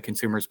fact that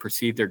consumers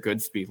perceive their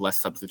goods to be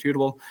less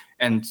substitutable.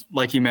 And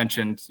like you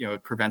mentioned,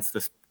 it prevents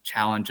this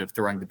challenge of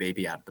throwing the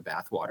baby out of the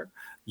bathwater.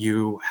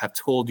 You have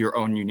told your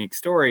own unique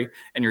story,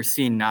 and you're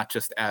seen not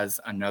just as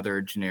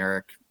another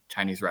generic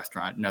Chinese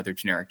restaurant, another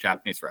generic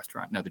Japanese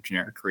restaurant, another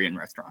generic Korean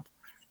restaurant.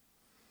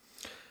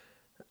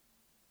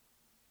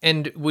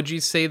 And would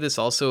you say this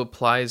also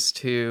applies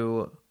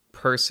to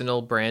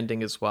personal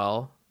branding as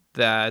well?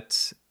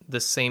 That the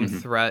same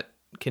threat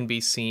can be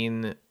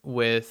seen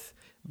with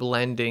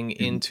blending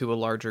into a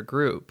larger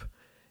group,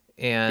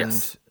 and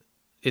Yes.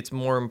 it's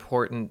more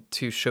important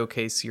to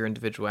showcase your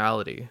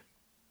individuality.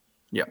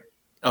 Yeah.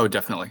 Oh,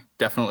 definitely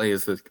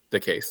is the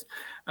case.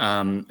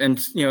 And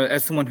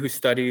as someone who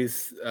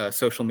studies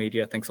social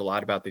media, thinks a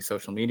lot about these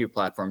social media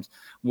platforms,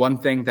 one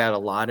thing that a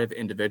lot of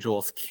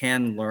individuals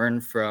can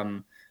learn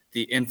from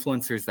the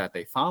influencers that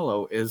they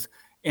follow is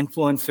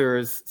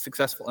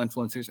successful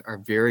influencers are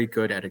very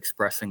good at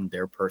expressing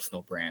their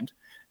personal brand,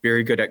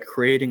 very good at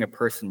creating a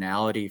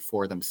personality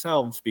for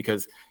themselves,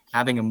 because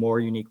having a more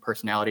unique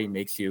personality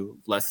makes you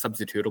less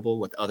substitutable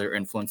with other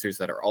influencers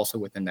that are also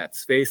within that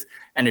space,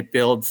 and it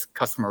builds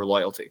customer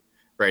loyalty,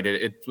 right?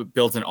 It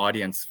builds an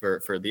audience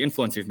for the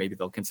influencers. Maybe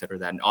they'll consider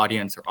that an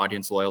audience or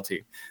audience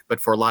loyalty. But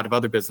for a lot of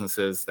other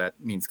businesses, that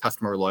means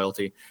customer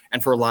loyalty.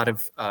 And for a lot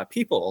of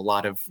people, a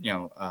lot of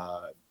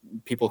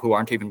people who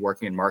aren't even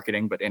working in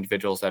marketing, but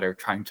individuals that are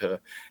trying to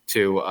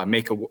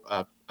make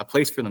a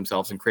place for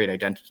themselves and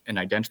create an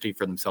identity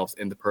for themselves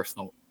in the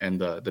personal and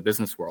the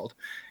business world.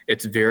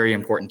 It's very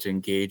important to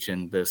engage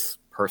in this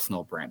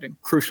personal branding.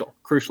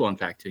 Crucial, in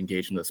fact, to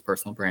engage in this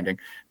personal branding,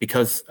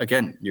 because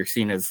again, you're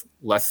seen as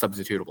less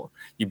substitutable.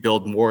 You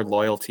build more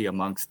loyalty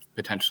amongst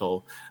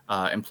potential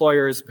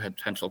employers,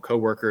 potential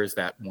coworkers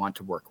that want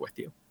to work with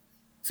you.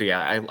 So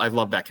yeah, I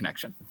love that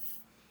connection.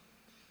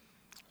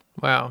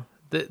 Wow.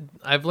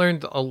 I've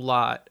learned a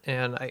lot,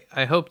 and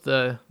I hope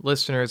the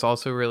listeners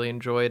also really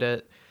enjoyed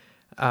it.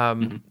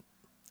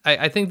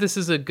 I think this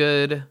is a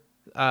good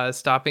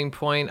stopping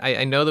point.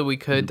 I know that we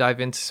could dive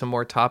into some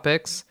more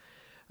topics,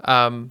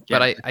 but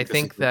I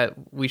think that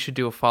we should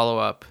do a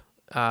follow-up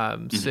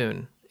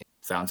soon.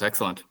 Sounds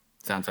excellent.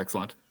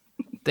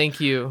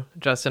 Thank you,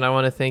 Justin. I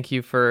want to thank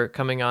you for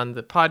coming on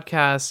the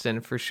podcast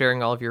and for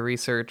sharing all of your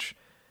research.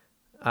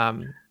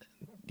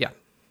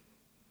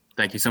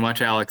 Thank you so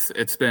much, Alex.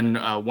 It's been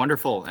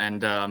wonderful,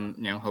 and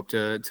hope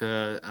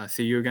to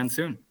see you again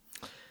soon.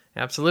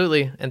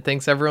 Absolutely. And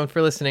thanks everyone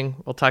for listening.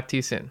 We'll talk to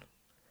you soon.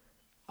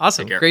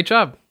 Awesome. Great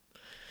job.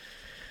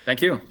 Thank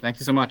Thank you. Thank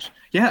you so much.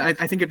 Yeah,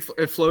 I think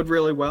it flowed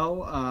really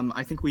well.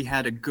 I think we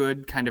had a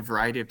good kind of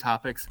variety of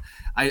topics.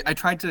 I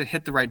tried to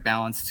hit the right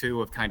balance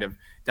too of kind of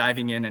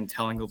diving in and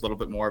telling a little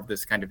bit more of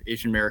this kind of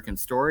Asian American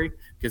story,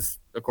 because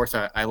of course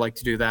I like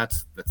to do that.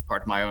 That's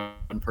part of my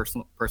own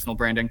personal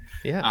branding.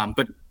 Yeah.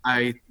 But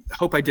I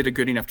hope I did a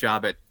good enough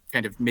job at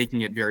kind of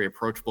making it very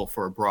approachable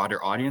for a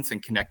broader audience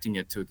and connecting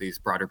it to these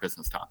broader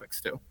business topics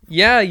too.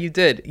 Yeah, you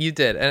did. You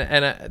did.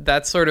 And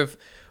that's sort of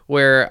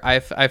where I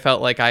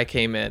felt like I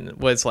came in,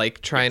 was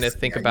like trying to Yes,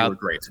 think yeah, you were about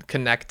great.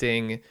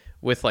 connecting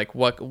with like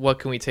what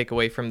can we take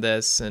away from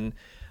this. And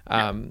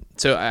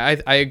so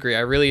I agree. I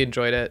really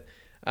enjoyed it.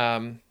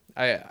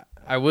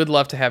 I would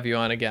love to have you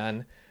on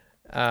again.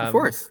 Of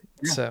course.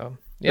 Yeah. So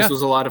yeah, This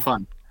was a lot of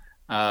fun.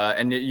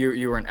 And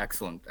you were an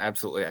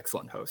absolutely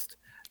excellent host.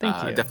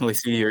 thank you. Definitely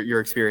see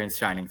your experience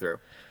shining through.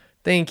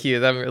 Thank you.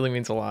 That really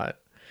means a lot.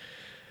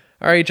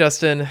 All right,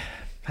 Justin,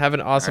 have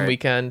an awesome All right.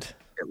 weekend.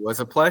 It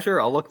was a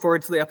pleasure. I'll look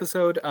forward to the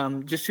episode.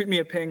 Just shoot me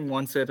a ping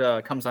once it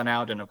comes on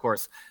out. And of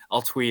course,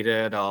 I'll tweet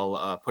it.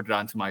 I'll put it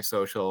onto my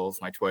socials,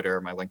 my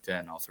Twitter, my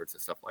LinkedIn, all sorts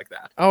of stuff like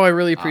that. Oh, I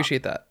really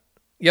appreciate that.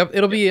 Yep,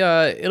 it'll be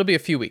a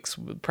few weeks,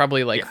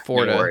 probably like Yeah,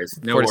 4 no to worries.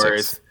 No 4 to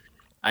worries. 6.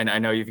 I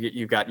know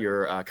you've got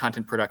your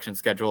content production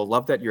schedule.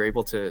 Love that you're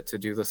able to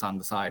do this on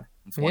the side.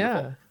 It's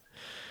wonderful.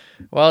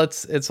 Yeah. Well,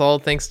 it's all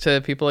thanks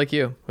to people like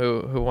you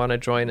who want to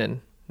join and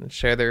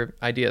share their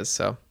ideas.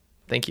 So,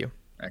 thank you.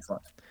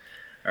 Excellent.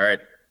 All right.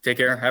 Take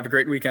care. Have a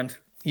great weekend.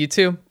 You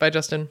too. Bye,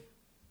 Justin.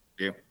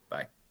 See you.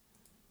 Bye.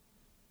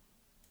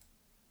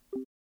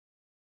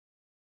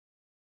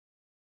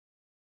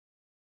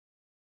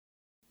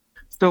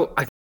 So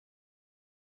I